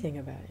everything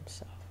about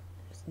himself.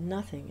 There's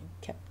nothing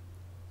kept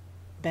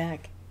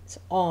back. It's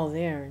all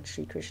there in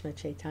Sri Krishna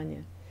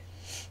Chaitanya.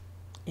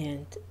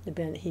 And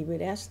he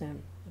would ask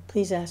them,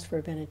 please ask for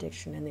a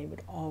benediction, and they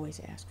would always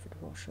ask for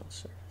devotional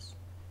service.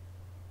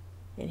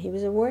 And he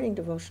was awarding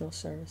devotional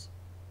service,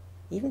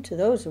 even to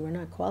those who were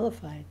not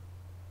qualified,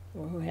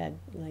 or who had,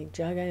 like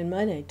Jagai and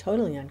Madhe,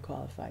 totally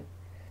unqualified,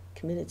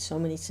 committed so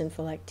many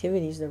sinful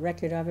activities, the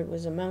record of it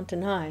was a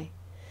mountain high.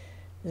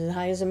 It was as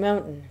high as a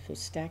mountain. If you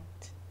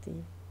stacked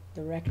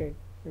the record,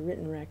 the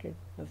written record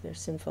of their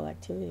sinful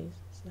activities,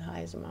 it's as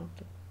high as a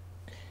mountain.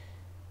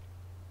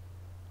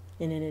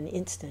 And in an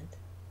instant,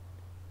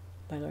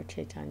 by Lord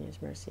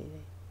Chaitanya's mercy,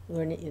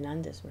 Lord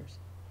Nityananda's mercy,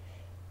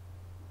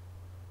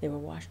 they were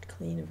washed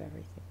clean of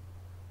everything,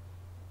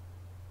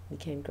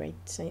 became great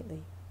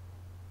saintly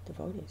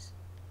devotees,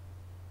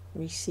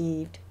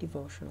 received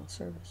devotional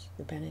service,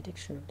 the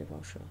benediction of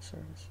devotional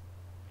service.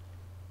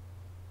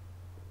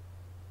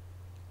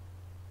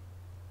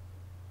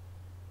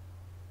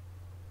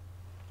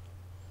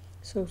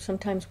 So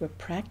sometimes we're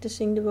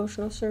practicing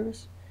devotional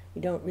service.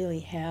 We don't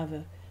really have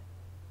a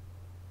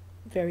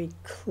very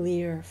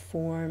clear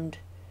formed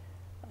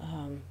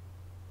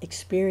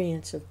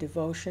experience of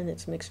devotion.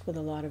 It's mixed with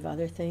a lot of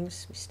other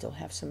things. We still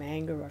have some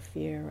anger or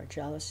fear or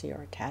jealousy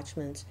or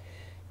attachments.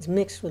 It's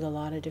mixed with a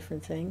lot of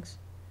different things.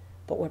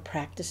 But we're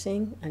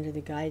practicing under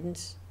the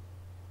guidance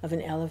of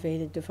an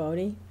elevated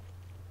devotee,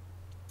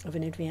 of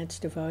an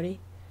advanced devotee.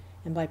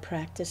 And by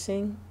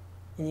practicing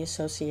in the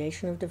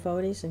association of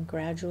devotees, and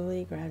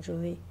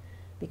gradually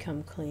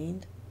become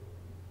cleaned,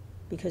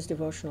 because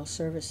devotional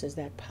service is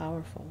that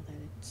powerful, that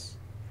it's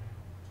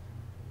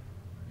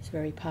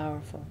very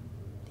powerful.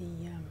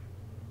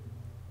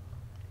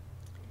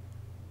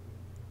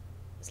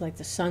 It's like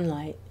the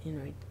sunlight,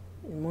 in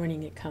the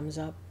morning it comes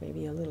up,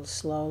 maybe a little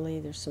slowly,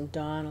 there's some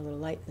dawn, a little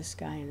light in the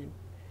sky, and then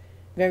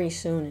very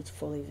soon it's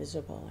fully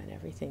visible and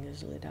everything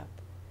is lit up.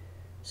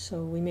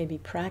 So we may be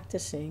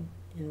practicing,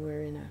 and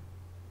we're in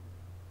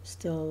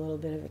still a little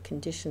bit of a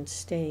conditioned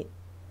state.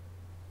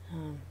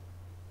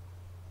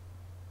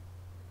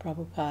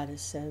 Prabhupada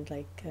has said,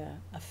 like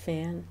a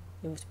fan,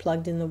 it was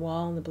plugged in the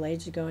wall and the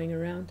blades are going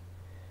around.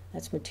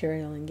 That's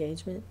material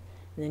engagement.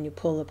 And then you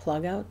pull the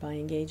plug out by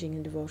engaging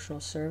in devotional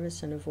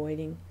service and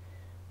avoiding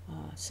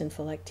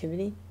sinful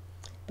activity.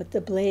 But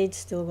the blade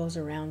still goes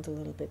around a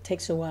little bit. It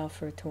takes a while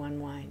for it to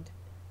unwind.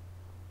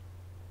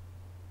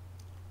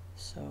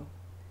 So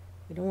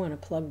we don't want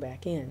to plug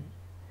back in.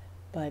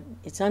 But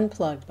it's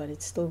unplugged, but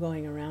it's still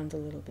going around a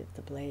little bit,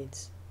 the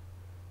blades.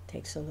 It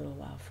takes a little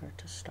while for it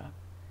to stop.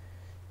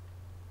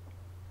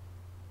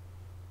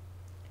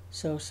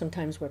 So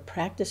sometimes we're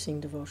practicing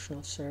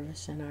devotional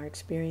service and our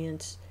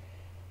experience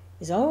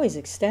is always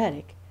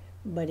ecstatic,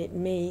 but it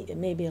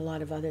may be a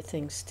lot of other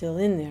things still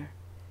in there.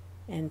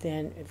 And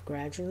then if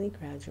gradually,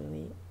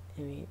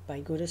 I mean, by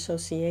good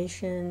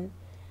association,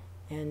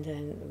 and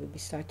then we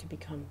start to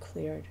become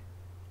cleared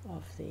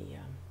of the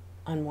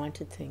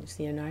unwanted things,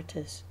 the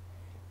anarthas,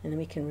 and then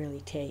we can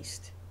really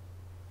taste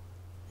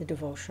the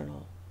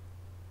devotional.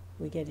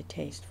 We get a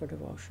taste for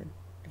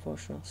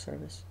devotional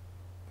service.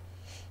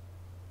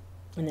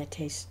 And that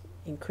taste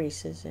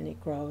increases and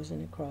it grows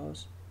and it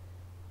grows.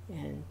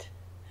 And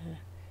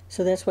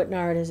so that's what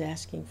Narada is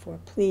asking for.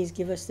 Please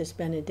give us this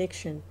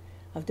benediction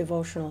of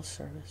devotional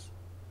service.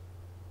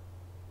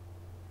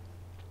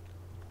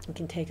 We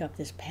can take up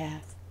this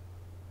path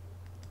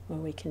where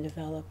we can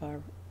develop our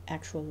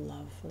actual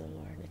love for the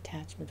Lord,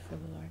 attachment for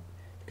the Lord,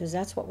 because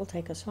that's what will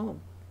take us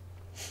home.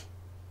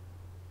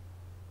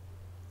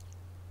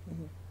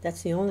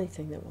 That's the only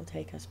thing that will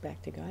take us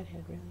back to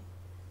Godhead, really,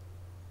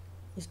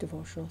 is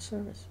devotional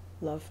service,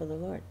 love for the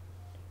Lord.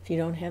 If you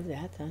don't have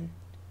that, then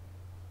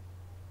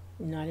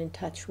you're not in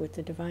touch with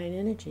the divine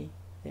energy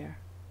there,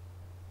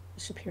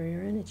 the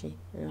superior energy.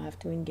 You'll have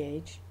to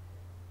engage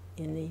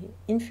in the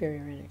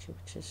inferior energy,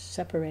 which is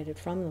separated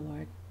from the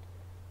Lord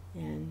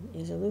and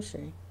is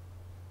illusory.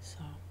 So,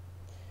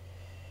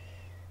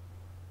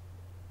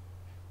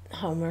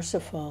 how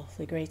merciful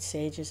the great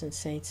sages and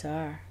saints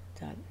are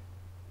that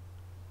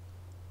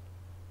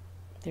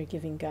they're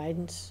giving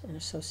guidance and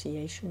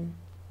association.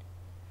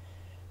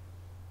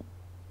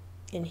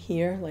 And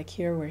here, like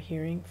here, we're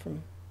hearing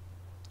from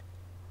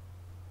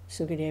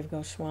Sukadeva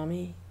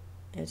Goswami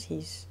as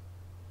he's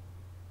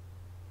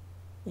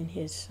in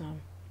his,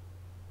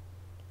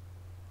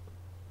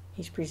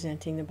 he's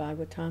presenting the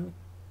Bhagavatam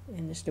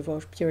in this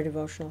pure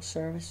devotional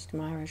service to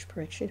Maharaj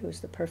Parikshit, who is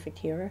the perfect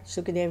hearer.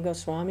 Sukadeva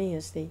Goswami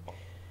is the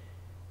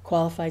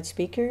qualified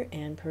speaker,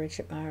 and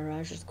Parikshit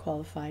Maharaj is the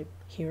qualified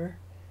hearer.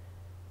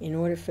 In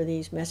order for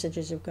these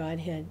messages of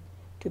Godhead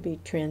to be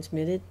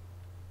transmitted,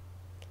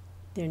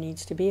 there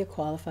needs to be a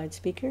qualified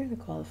speaker and a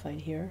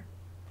qualified hearer.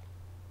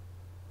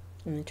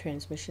 And the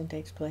transmission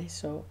takes place.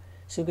 So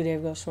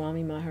Sukadeva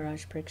Goswami,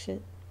 Maharaj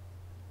Parikshit,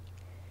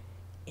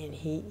 and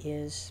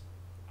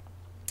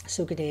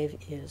Sukadeva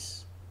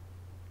is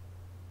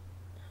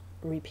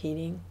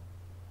repeating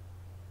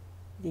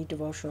the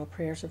devotional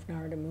prayers of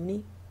Narada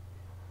Muni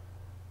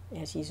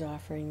as he's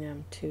offering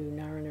them to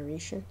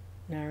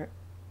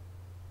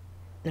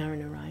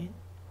Naranarayan,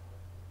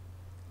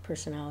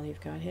 personality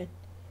of Godhead.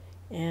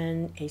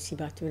 And A.C.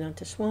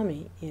 Bhaktivedanta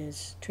Swami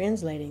is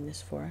translating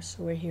this for us,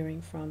 so we're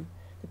hearing from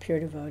the pure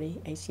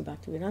devotee, A.C.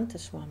 Bhaktivedanta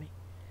Swami.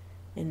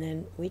 And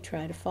then we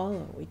try to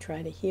follow, we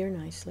try to hear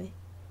nicely,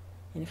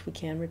 and if we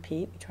can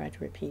repeat, we try to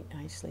repeat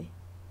nicely.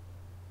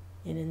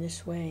 And in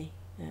this way,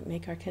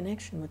 make our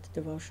connection with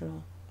the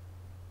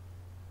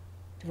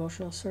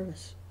devotional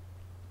service.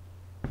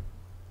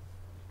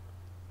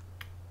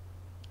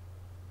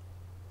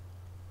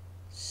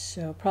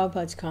 So,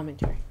 Prabhupada's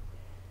commentary.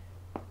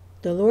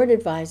 The Lord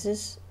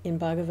advises in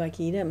Bhagavad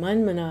Gita,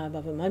 Manmana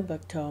bhava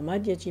madbhakto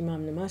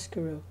madhyajimam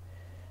namaskuru.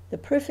 The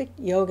perfect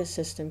yoga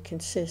system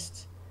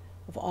consists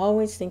of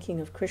always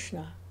thinking of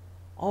Krishna,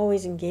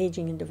 always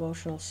engaging in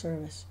devotional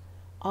service,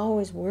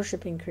 always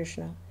worshiping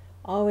Krishna,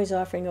 always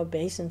offering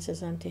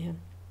obeisances unto him.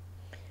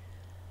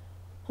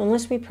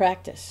 Unless we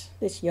practice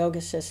this yoga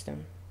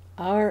system,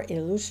 our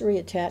illusory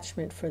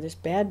attachment for this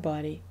bad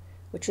body,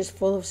 which is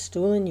full of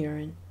stool and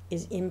urine,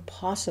 is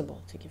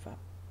impossible to give up.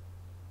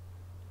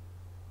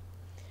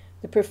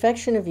 The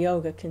perfection of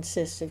yoga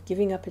consists of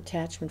giving up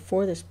attachment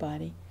for this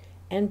body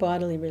and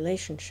bodily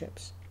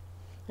relationships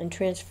and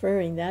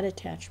transferring that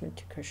attachment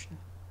to Krishna.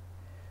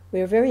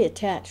 We are very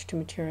attached to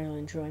material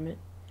enjoyment,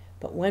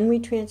 but when we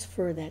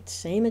transfer that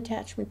same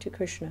attachment to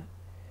Krishna,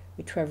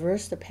 we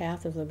traverse the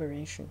path of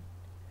liberation.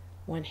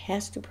 One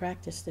has to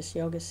practice this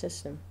yoga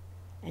system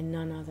and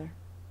none other.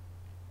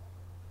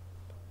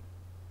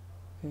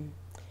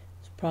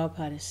 As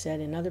Prabhupada has said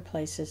in other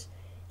places,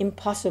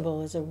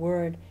 impossible is a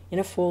word in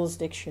a fool's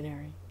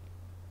dictionary.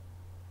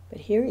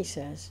 But here he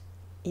says,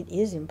 it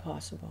is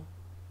impossible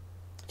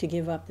to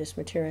give up this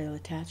material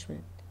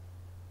attachment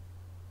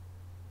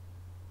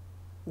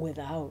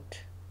without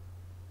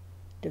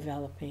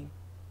developing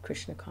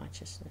Krishna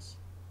consciousness.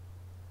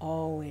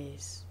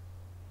 Always.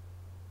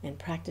 And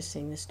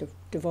practicing this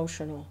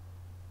devotional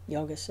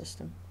yoga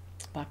system,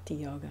 bhakti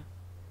yoga.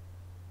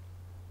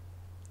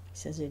 He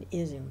says it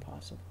is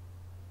impossible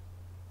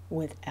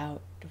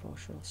without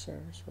devotional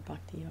service or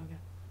bhakti yoga.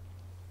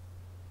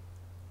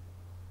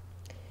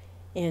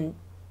 And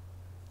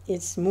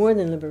it's more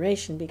than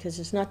liberation, because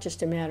it's not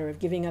just a matter of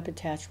giving up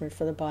attachment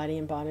for the body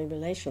and bodily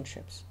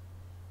relationships,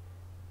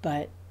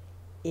 but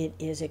it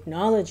is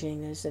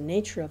acknowledging there's the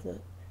nature of the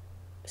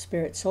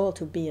spirit soul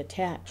to be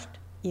attached,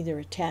 either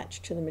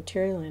attached to the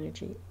material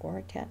energy or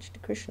attached to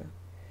Krishna.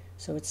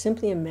 So it's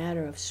simply a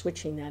matter of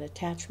switching that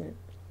attachment.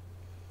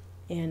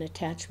 And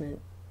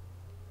attachment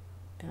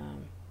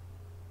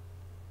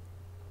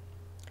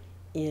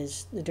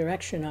is, the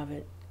direction of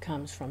it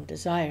comes from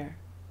desire.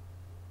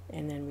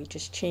 And then we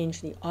just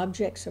change the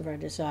objects of our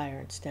desire.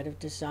 Instead of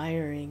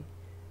desiring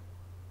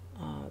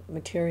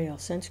material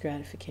sense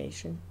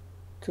gratification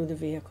through the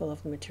vehicle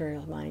of the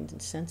material mind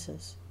and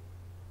senses,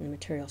 and the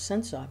material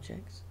sense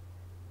objects,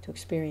 to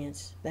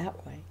experience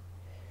that way,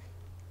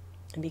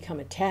 and become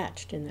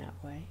attached in that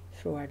way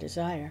through our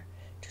desire,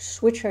 to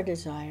switch our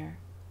desire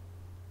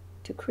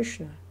to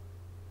Krishna,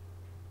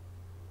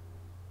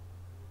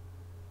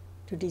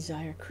 to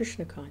desire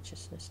Krishna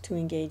consciousness, to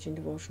engage in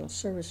devotional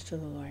service to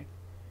the Lord.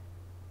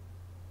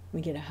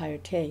 We get a higher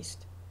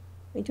taste.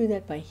 We do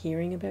that by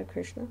hearing about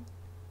Krishna,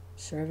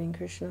 serving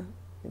Krishna,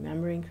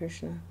 remembering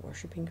Krishna,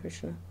 worshiping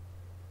Krishna,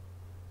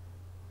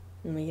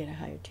 and we get a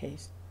higher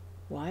taste.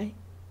 Why?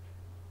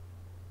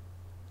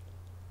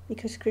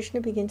 Because Krishna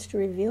begins to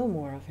reveal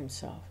more of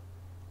himself.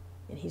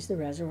 And he's the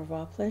reservoir of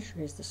all pleasure.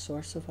 He's the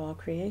source of all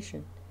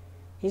creation.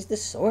 He's the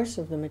source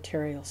of the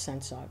material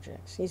sense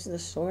objects. He's the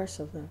source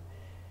of the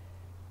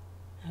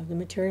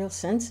material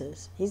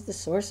senses. He's the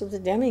source of the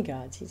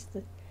demigods.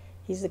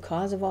 He's the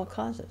cause of all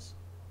causes.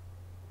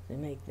 To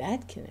make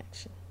that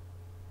connection,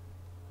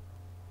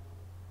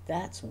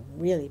 that's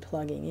really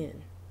plugging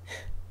in.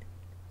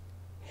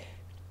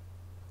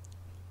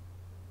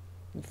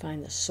 You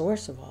find the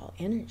source of all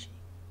energy,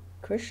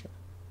 Krishna.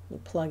 You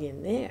plug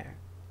in there.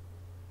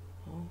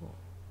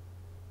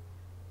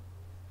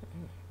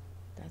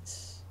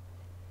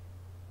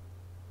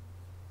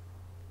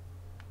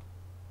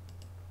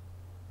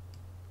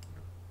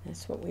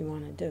 That's what we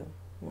want to do.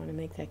 We want to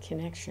make that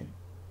connection.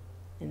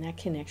 And that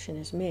connection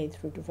is made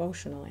through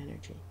devotional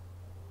energy,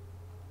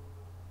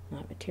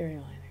 not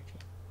material energy.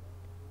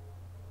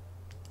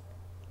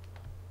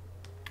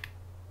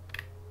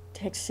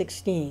 Text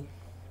 16.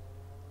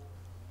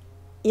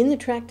 In the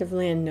tract of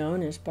land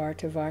known as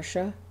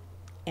Bhartavarsha,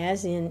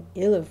 as in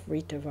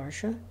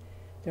Ilavrita-varsha,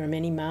 there are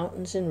many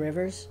mountains and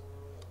rivers,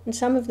 and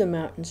some of the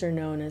mountains are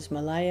known as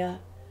Malaya,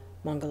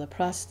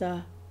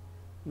 Mangalaprastha,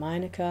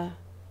 Mainaka,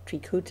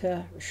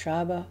 Trikuta,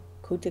 Rishabha,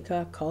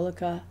 Kutaka,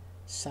 Kolaka,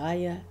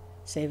 Saya,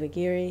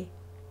 Sevagiri,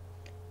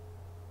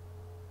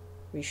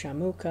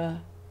 Rishamukha,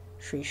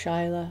 Sri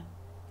Shaila,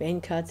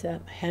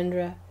 Venkata,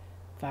 Mahendra,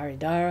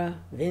 Varidhara,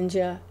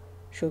 Vindhya,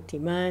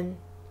 Shuktiman,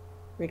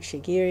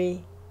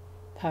 Rikshagiri,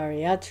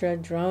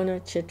 Pariyatra, Drona,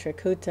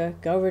 Chitrakuta,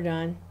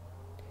 Govardhan,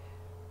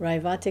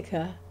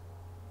 Raivatika,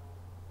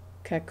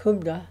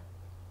 Kakubda,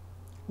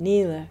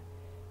 Nila,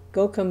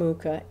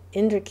 Gokamukha,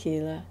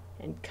 Indrakila,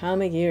 and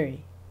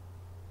Kamagiri.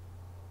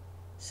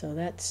 So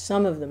that's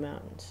some of the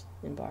mountains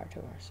in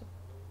Bhartavarsha.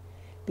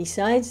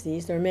 Besides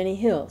these, there are many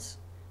hills,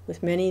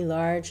 with many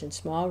large and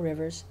small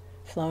rivers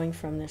flowing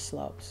from their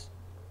slopes.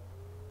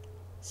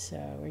 So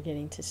we're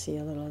getting to see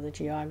a little of the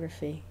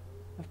geography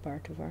of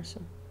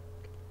Bhartavarsha.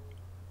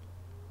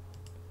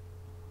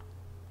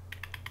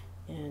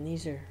 And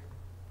these are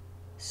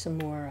some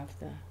more of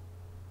the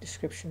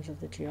descriptions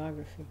of the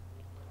geography.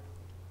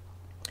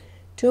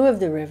 Two of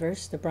the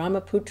rivers, the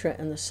Brahmaputra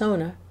and the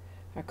Sona,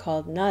 are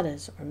called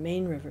nadas, or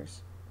main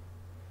rivers.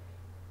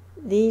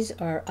 These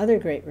are other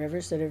great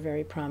rivers that are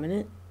very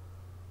prominent: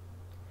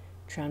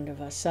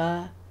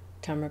 Chandravasa,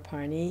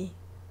 Tamarparni,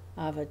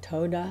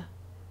 Avatoda,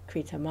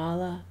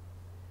 Kritamala,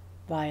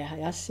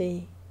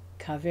 Vayahasi,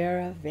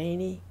 Kavera,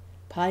 Veni,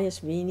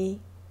 Payasvini,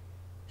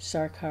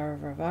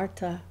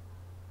 Sarkaravarta,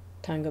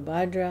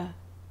 Tungabhadra,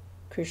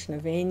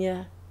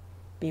 Krishnavenya,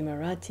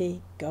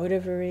 Bhimarati,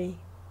 Godavari,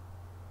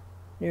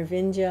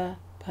 Nirvinja,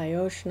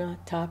 Payoshna,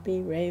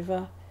 Tapi,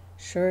 Reva,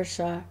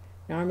 Shursha,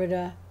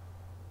 Narmada,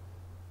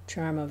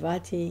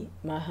 Charmavati,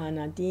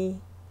 Mahanadi,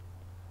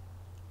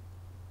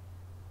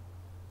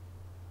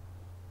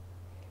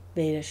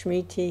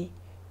 Vedashmriti,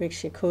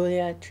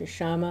 Rikshikulya,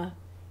 Trishama,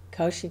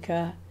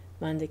 Kaushika,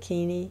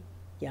 Mandakini,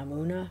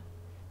 Yamuna,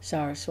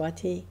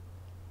 Saraswati,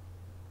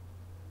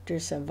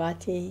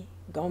 Drisavati,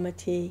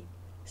 Gomati,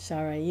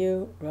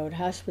 Sarayu,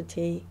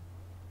 Rodhaspati,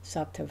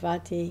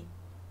 Saptavati,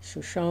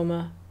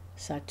 Sushoma,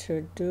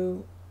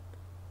 Saturdu,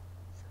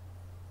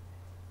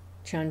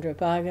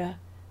 Chandrabhaga,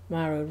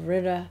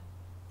 Marudvrita,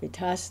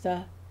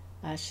 Vitasta,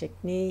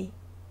 Ashikni,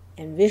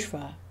 and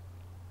Vishva.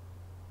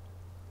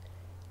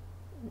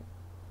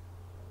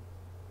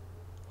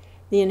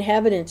 The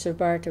inhabitants of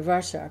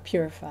Bhartavarsha are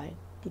purified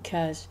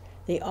because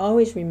they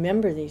always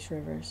remember these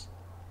rivers.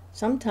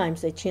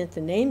 Sometimes they chant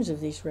the names of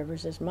these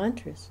rivers as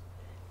mantras,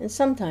 and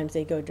sometimes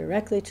they go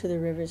directly to the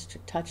rivers to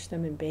touch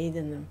them and bathe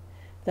in them.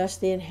 Thus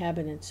the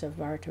inhabitants of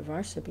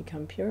Bhartavarsha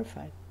become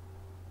purified.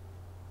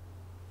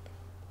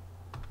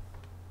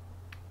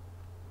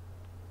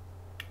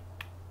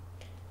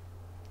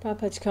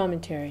 Prabhupada's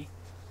commentary.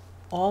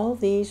 All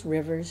these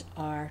rivers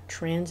are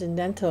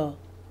transcendental.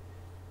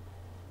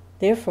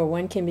 Therefore,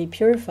 one can be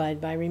purified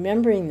by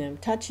remembering them,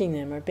 touching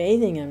them, or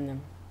bathing in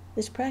them.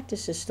 This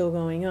practice is still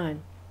going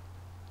on.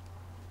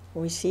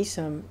 We see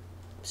some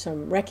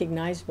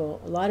recognizable,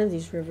 a lot of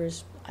these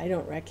rivers, I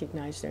don't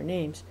recognize their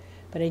names,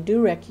 but I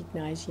do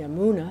recognize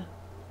Yamuna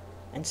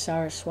and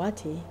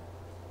Saraswati.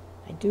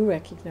 I do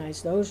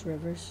recognize those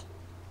rivers.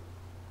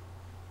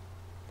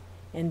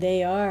 And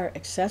they are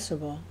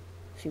accessible.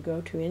 If you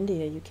go to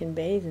India, you can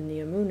bathe in the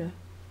Yamuna.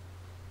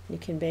 You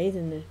can bathe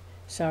in the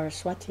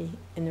Saraswati,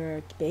 and there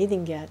are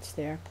bathing ghats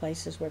there,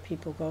 places where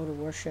people go to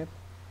worship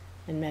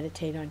and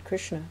meditate on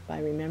Krishna by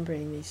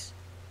remembering these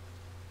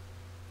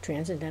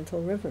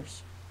transcendental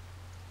rivers.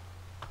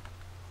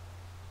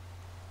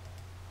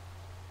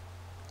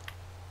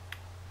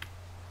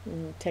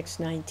 In text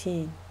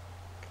 19.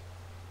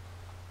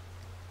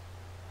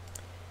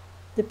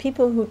 The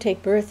people who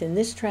take birth in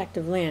this tract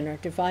of land are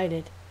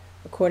divided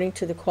according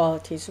to the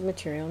qualities of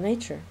material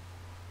nature.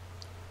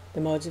 The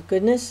modes of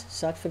goodness,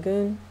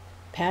 sattvagun,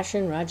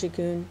 passion,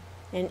 rajagun,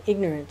 and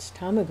ignorance,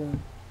 tamagun.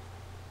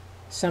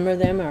 Some of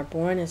them are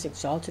born as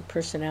exalted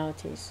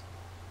personalities.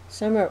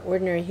 Some are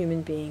ordinary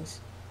human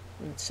beings,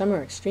 and some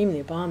are extremely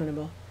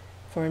abominable,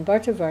 for in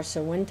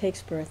Bhartavarsa one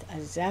takes birth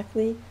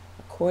exactly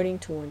according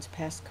to one's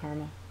past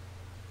karma.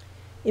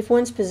 If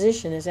one's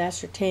position is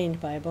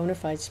ascertained by a bona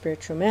fide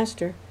spiritual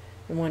master,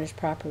 and one is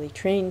properly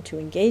trained to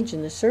engage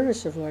in the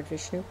service of Lord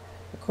Vishnu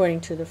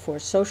according to the 4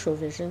 social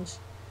visions,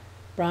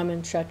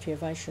 Brahman, Kshatriya,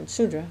 Vaishya, and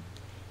Sudra,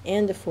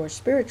 and the 4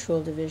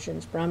 spiritual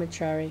divisions,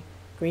 Brahmachari,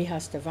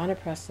 Grihastha,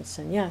 Vanaprastha, and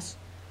Sannyas,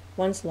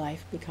 one's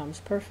life becomes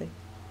perfect.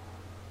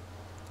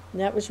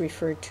 And that was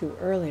referred to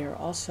earlier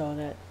also,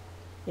 that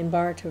in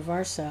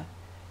Bharatavarsa,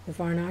 the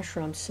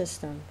Varnashram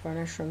system,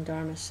 Varnashram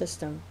Dharma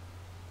system,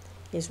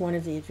 is one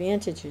of the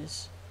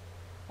advantages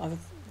of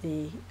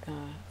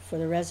for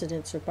the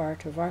residents of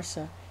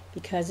Bharatavarsa,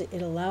 because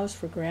it allows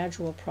for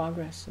gradual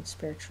progress in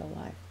spiritual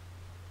life.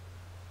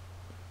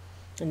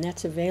 And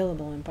that's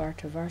available in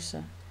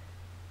Bharatavarsa,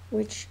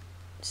 which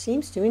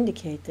seems to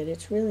indicate that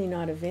it's really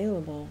not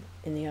available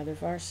in the other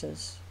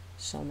Varsas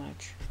so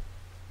much.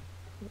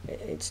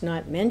 It's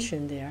not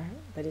mentioned there,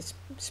 but it's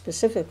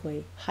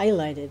specifically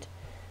highlighted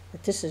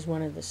that this is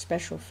one of the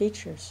special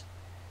features,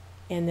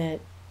 and that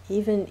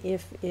even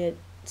if it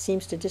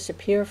seems to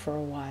disappear for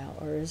a while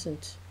or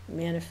isn't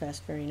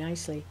manifest very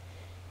nicely,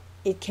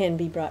 it can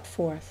be brought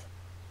forth.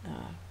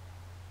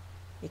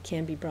 It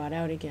can be brought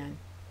out again.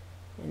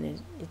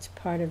 And it's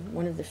part of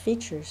one of the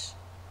features,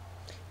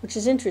 which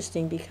is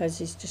interesting because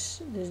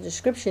the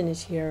description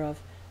is here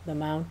of the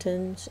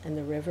mountains and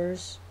the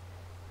rivers,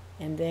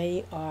 and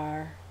they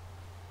are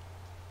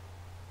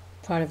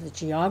part of the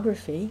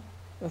geography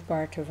of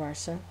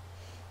Bharatavarsa.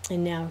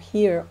 And now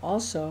here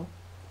also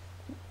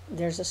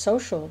there's a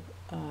social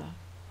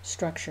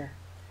structure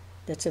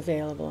that's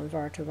available in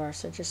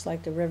Bharatavarsa, just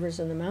like the rivers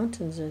and the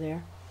mountains are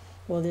there.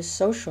 Well, this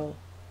social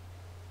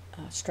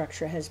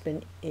structure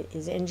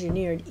is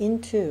engineered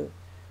into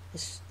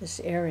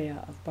this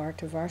area of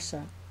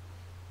Bharatavarsa.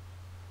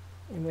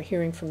 And we're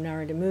hearing from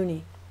Narada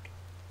Muni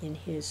in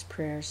his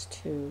prayers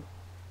to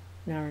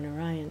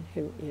Naranarayan,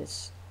 who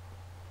is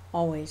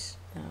always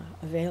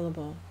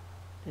available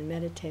and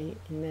meditate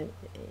in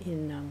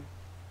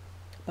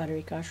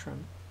Badarik Ashram,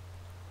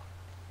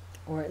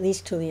 or at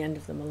least till the end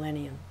of the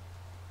millennium.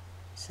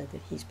 He said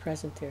that he's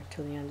present there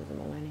till the end of the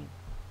millennium.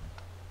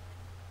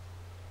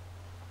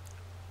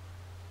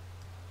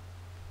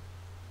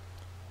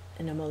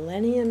 And a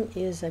millennium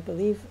is, I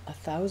believe,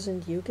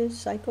 1,000 yuga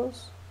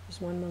cycles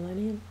is one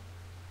millennium.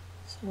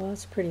 So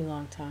that's a pretty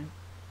long time.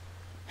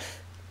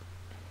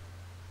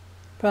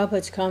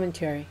 Prabhupada's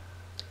commentary.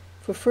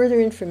 For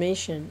further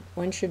information,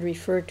 one should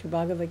refer to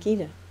Bhagavad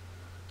Gita.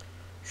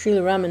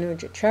 Srila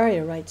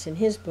Ramanujacharya writes in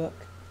his book,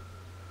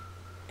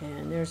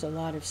 and there's a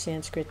lot of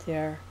Sanskrit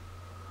there.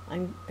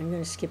 I'm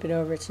going to skip it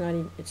over. It's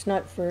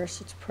not verse,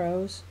 it's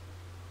prose.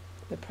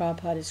 But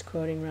Prabhupada is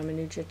quoting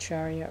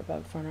Ramanujacharya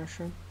about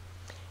Varnashram.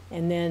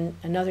 And then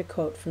another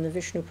quote from the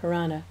Vishnu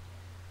Purāṇa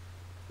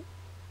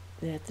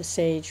that the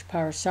sage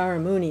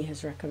Parasara Muni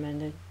has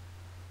recommended.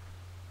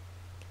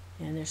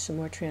 And there's some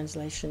more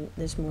translation.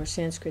 There's more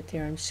Sanskrit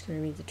there. I'm just going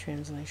to read the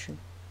translation.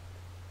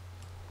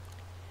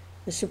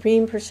 The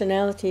Supreme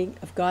Personality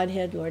of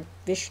Godhead, Lord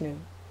Vishnu,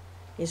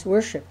 is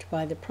worshipped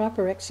by the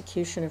proper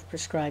execution of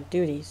prescribed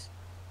duties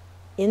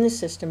in the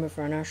system of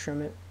Varna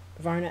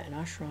and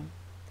Ashram.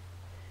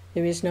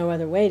 There is no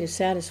other way to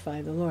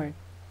satisfy the Lord.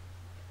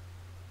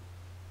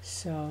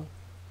 So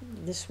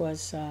this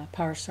was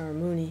Parasara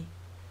Muni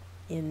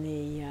in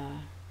the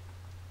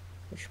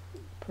which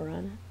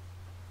Purana?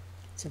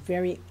 It's a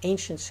very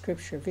ancient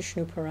scripture,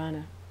 Vishnu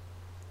Purāṇa.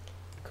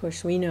 Of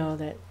course, we know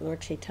that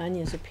Lord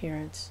Chaitanya's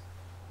appearance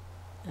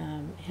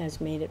has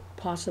made it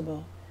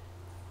possible,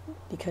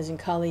 because in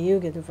Kali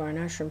Yuga the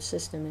Varnashram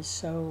system is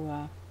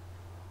so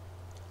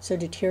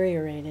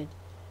deteriorated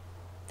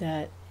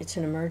that it's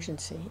an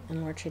emergency,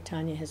 and Lord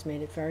Chaitanya has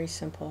made it very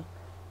simple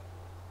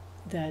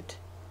that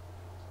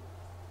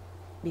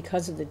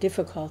because of the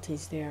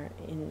difficulties there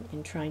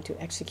in trying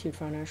to execute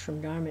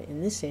Varnashram Dharma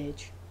in this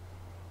age,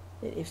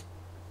 if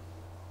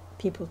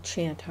people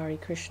chant Hare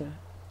Krishna,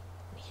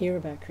 hear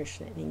about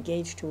Krishna, and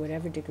engage to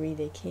whatever degree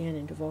they can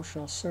in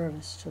devotional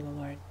service to the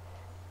Lord,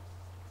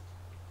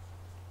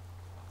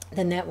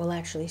 then that will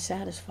actually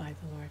satisfy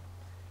the Lord.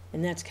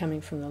 And that's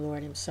coming from the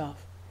Lord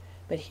himself.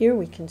 But here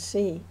we can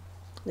see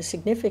the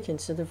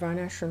significance of the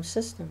Varnashram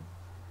system.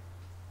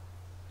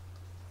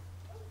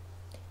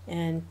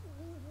 And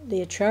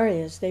the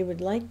Acharyas, they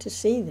would like to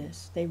see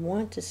this. They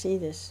want to see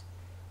this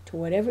to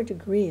whatever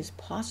degree is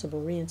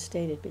possible,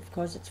 reinstated,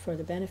 because it's for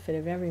the benefit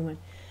of everyone.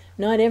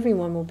 Not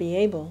everyone will be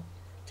able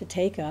to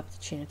take up the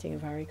chanting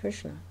of Hare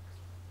Krishna.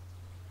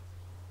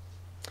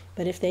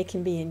 But if they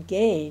can be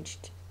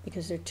engaged,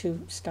 because they're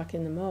too stuck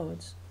in the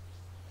modes,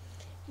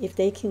 if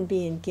they can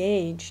be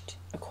engaged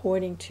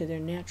according to their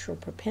natural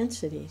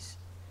propensities,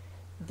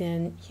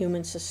 then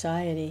human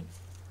society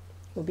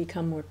will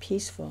become more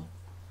peaceful,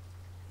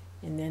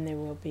 and then there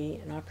will be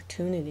an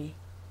opportunity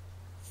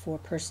for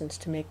persons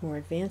to make more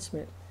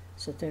advancement,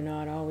 so that they're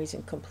not always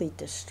in complete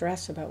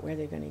distress about where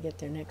they're going to get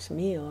their next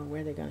meal or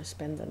where they're going to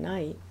spend the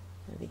night.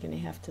 Are they going to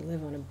have to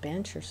live on a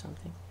bench or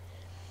something?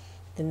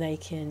 Then they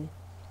can,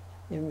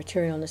 their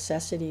material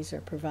necessities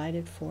are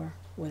provided for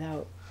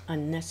without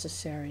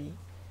unnecessary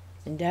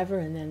endeavor,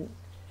 and then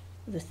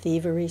the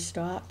thievery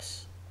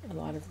stops, a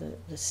lot of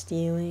the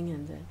stealing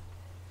and the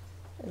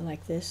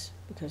like this,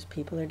 because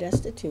people are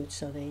destitute,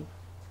 so they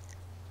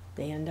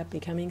end up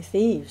becoming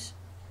thieves,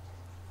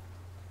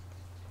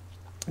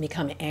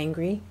 become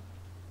angry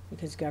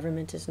because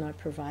government is not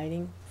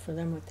providing for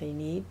them what they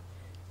need.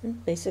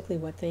 And basically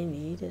what they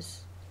need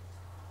is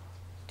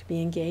to be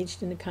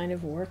engaged in the kind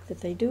of work that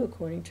they do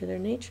according to their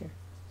nature.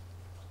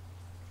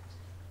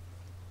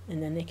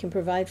 And then they can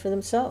provide for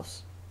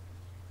themselves.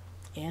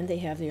 And they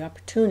have the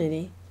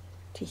opportunity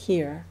to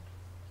hear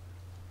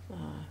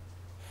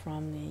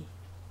from the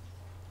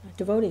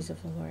devotees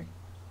of the Lord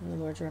and the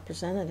Lord's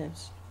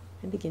representatives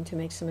and begin to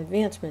make some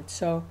advancement.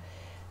 So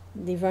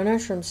the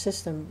varnashram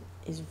system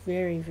is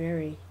very,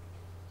 very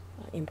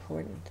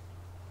important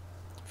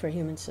for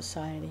human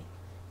society.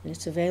 And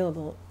it's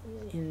available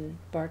in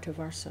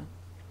Bhartavarsa.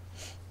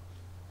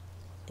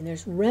 And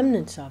there's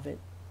remnants of it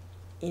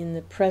in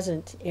the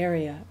present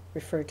area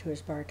referred to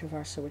as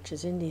Bhartavarsa, which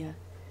is India.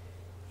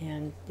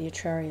 And the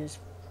acharyas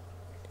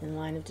in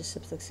line of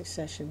disciplic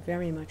succession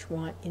very much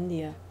want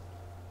India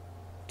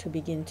to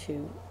begin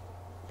to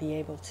be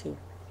able to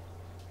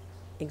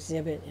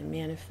exhibit and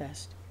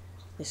manifest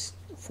this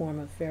form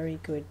of very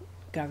good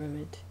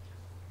government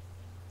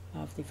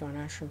of the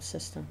varnashram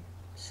system.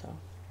 So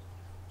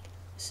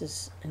this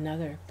is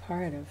another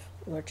part of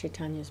Lord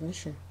Chaitanya's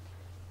mission,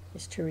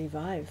 is to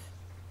revive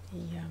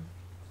the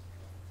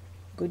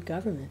good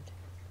government.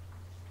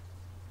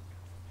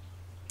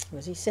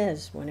 As he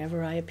says,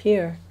 whenever I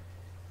appear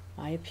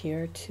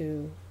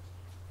to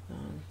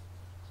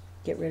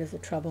get rid of the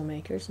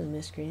troublemakers and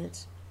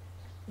miscreants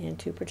and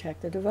to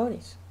protect the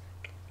devotees.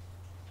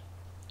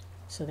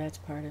 So that's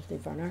part of the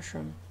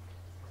varnashram,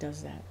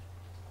 does that.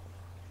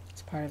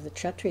 It's part of the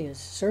Kshatriya's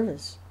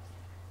service,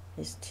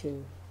 is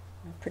to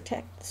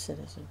protect the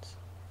citizens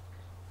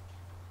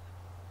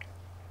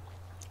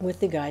with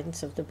the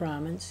guidance of the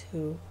Brahmins,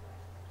 who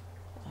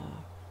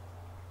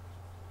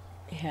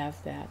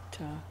have that,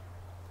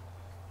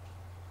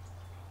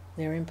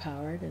 they're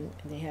empowered and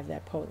they have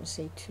that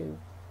potency to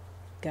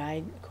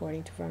guide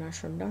according to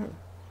varnashram dharma.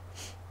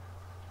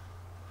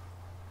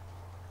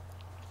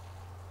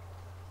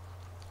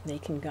 They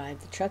can guide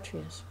the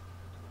Kshatriyas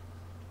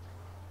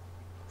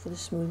for the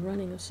smooth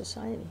running of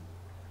society.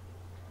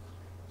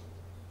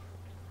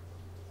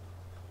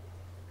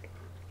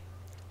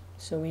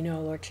 So we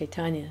know Lord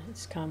Chaitanya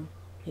has come,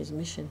 his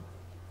mission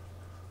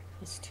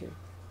is to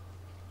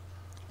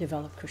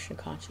develop Krishna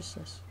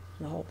consciousness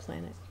on the whole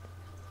planet.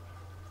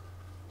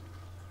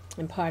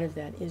 And part of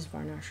that is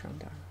varnashram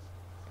dharma.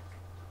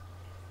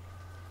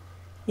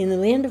 In the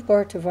land of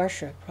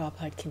Bhartavarsha,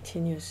 Prabhupada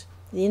continues,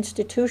 the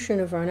institution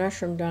of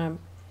varnashram dharma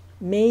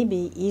may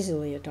be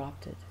easily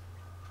adopted.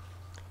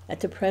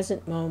 At the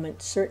present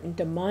moment, certain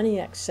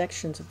demoniac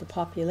sections of the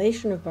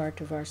population of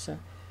Bhartavarsha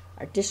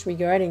are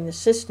disregarding the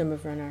system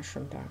of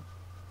varnashram dharma.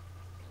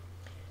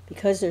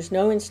 Because there's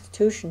no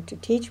institution to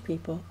teach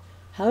people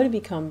how to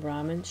become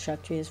Brahmins,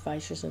 Kshatriyas,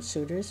 Vaishyas, and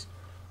Sudras,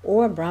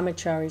 or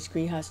Brahmacharis,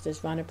 Grihastas,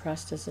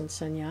 Vanaprasthas, and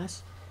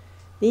Sannyas,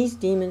 these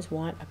demons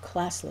want a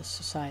classless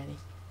society.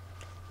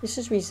 This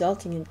is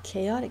resulting in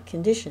chaotic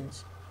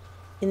conditions.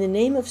 In the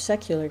name of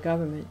secular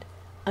government,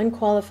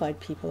 unqualified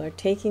people are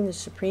taking the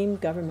supreme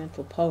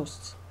governmental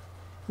posts.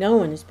 No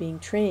one is being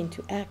trained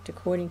to act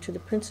according to the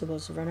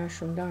principles of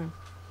varnashram dharma,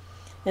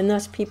 and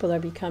thus people are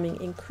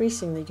becoming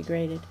increasingly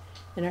degraded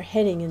and are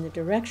heading in the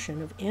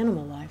direction of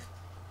animal life.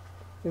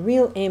 The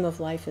real aim of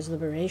life is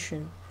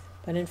liberation,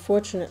 but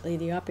unfortunately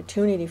the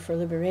opportunity for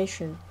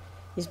liberation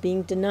is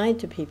being denied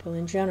to people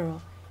in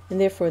general, and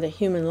therefore the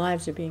human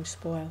lives are being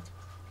spoiled.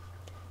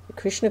 The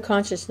Krishna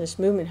consciousness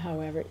movement,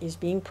 however, is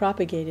being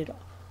propagated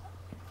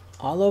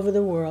all over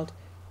the world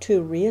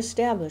to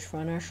re-establish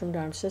varnashram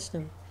dharma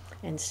system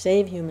and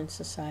save human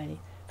society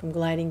from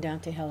gliding down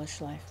to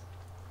hellish life.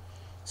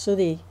 So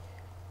the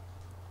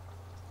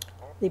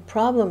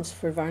problems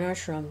for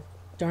varnashram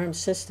dharma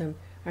system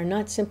are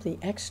not simply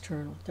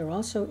external, they're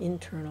also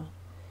internal,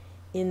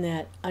 in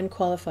that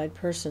unqualified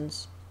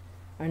persons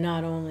are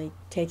not only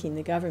taking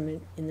the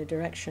government in the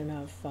direction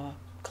of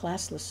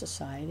classless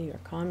society or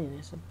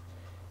communism,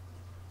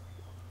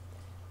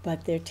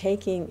 but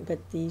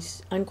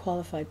these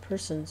unqualified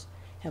persons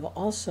have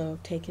also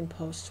taken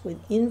posts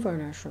within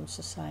varnashram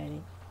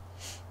society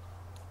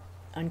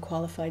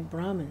unqualified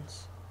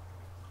Brahmins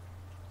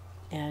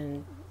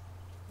and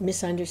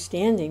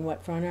misunderstanding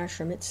what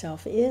varnashram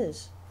itself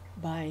is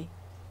by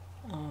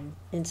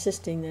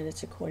insisting that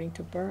it's according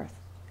to birth.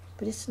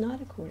 But it's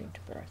not according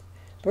to birth.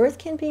 Birth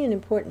can be an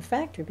important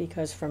factor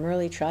because from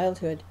early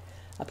childhood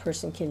a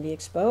person can be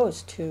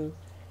exposed to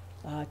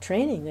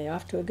training. They're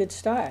off to a good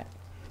start.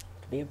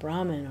 To be a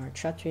Brahmin or a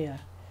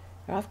Kshatriya,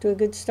 they're off to a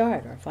good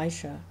start, or a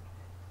Vaishya,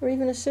 or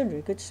even a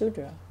Sudra, good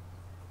Sudra.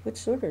 Good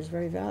Sudra is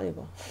very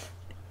valuable.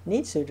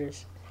 Need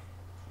Sudras.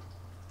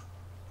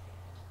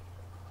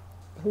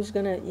 Who's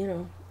going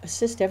to,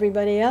 assist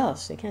everybody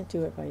else? You can't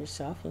do it by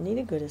yourself. You need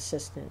a good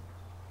assistant.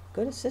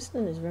 Good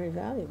assistant is very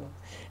valuable.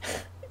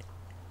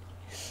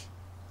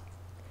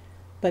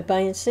 But by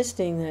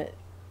insisting that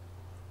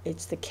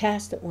it's the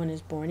caste that one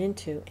is born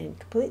into and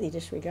completely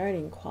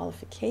disregarding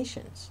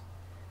qualifications,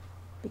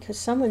 because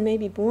someone may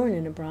be born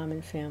in a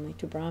Brahmin family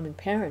to Brahmin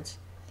parents,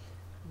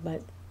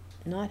 but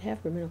not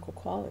have Brahminical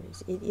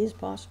qualities. It is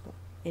possible,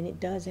 and it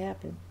does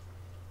happen.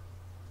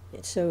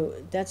 So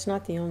that's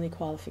not the only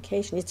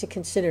qualification. It's a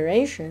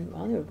consideration.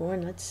 Well, they were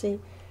born, let's see.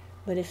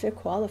 But if they're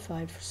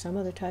qualified for some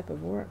other type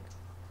of work,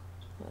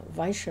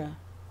 Vaishya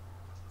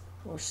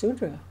or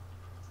Sudra,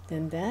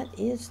 then that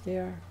is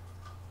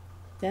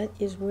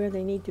where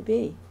they need to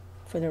be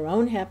for their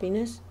own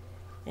happiness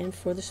and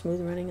for the smooth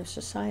running of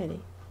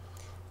society.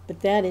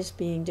 But that is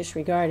being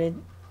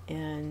disregarded,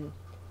 and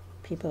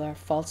people are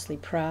falsely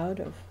proud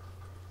of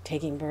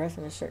taking birth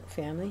in a certain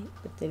family,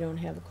 but they don't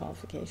have the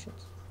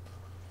qualifications.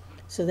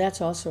 So that's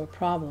also a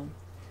problem.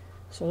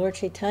 So Lord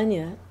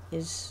Chaitanya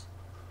the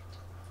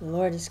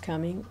Lord is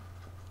coming,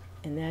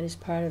 and that is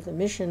part of the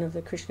mission of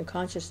the Krishna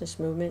consciousness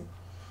movement,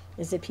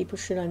 is that people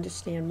should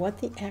understand what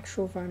the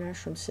actual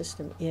varnashram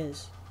system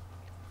is.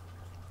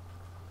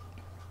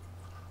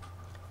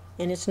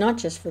 And it's not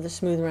just for the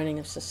smooth running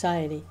of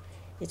society,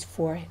 it's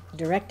for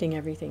directing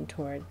everything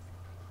toward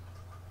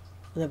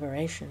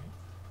liberation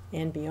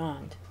and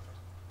beyond.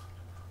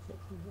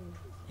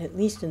 At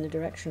least in the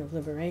direction of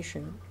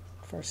liberation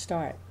for a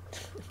start.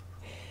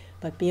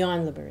 But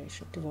beyond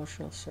liberation,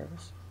 devotional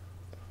service.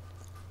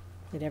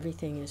 That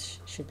everything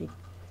should be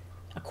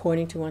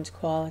according to one's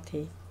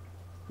quality,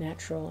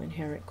 natural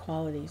inherent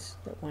qualities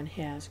that one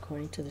has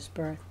according to this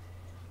birth,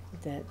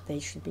 that they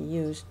should be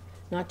used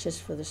not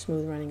just for the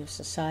smooth running of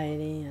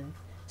society and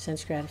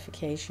sense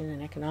gratification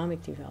and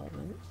economic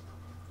development,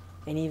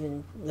 and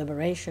even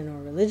liberation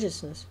or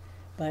religiousness,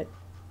 but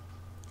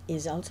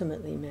is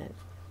ultimately meant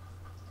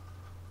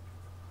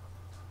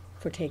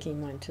for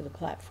taking one to the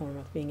platform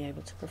of being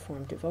able to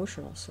perform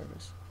devotional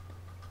service.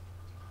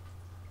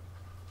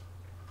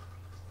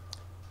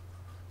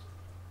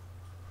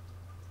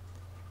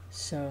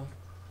 So,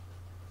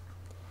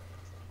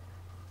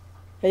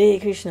 Hare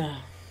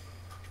Krishna,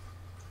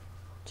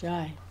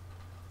 Jai.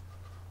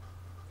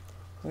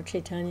 Lord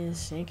Chaitanya's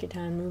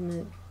Sankirtan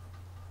movement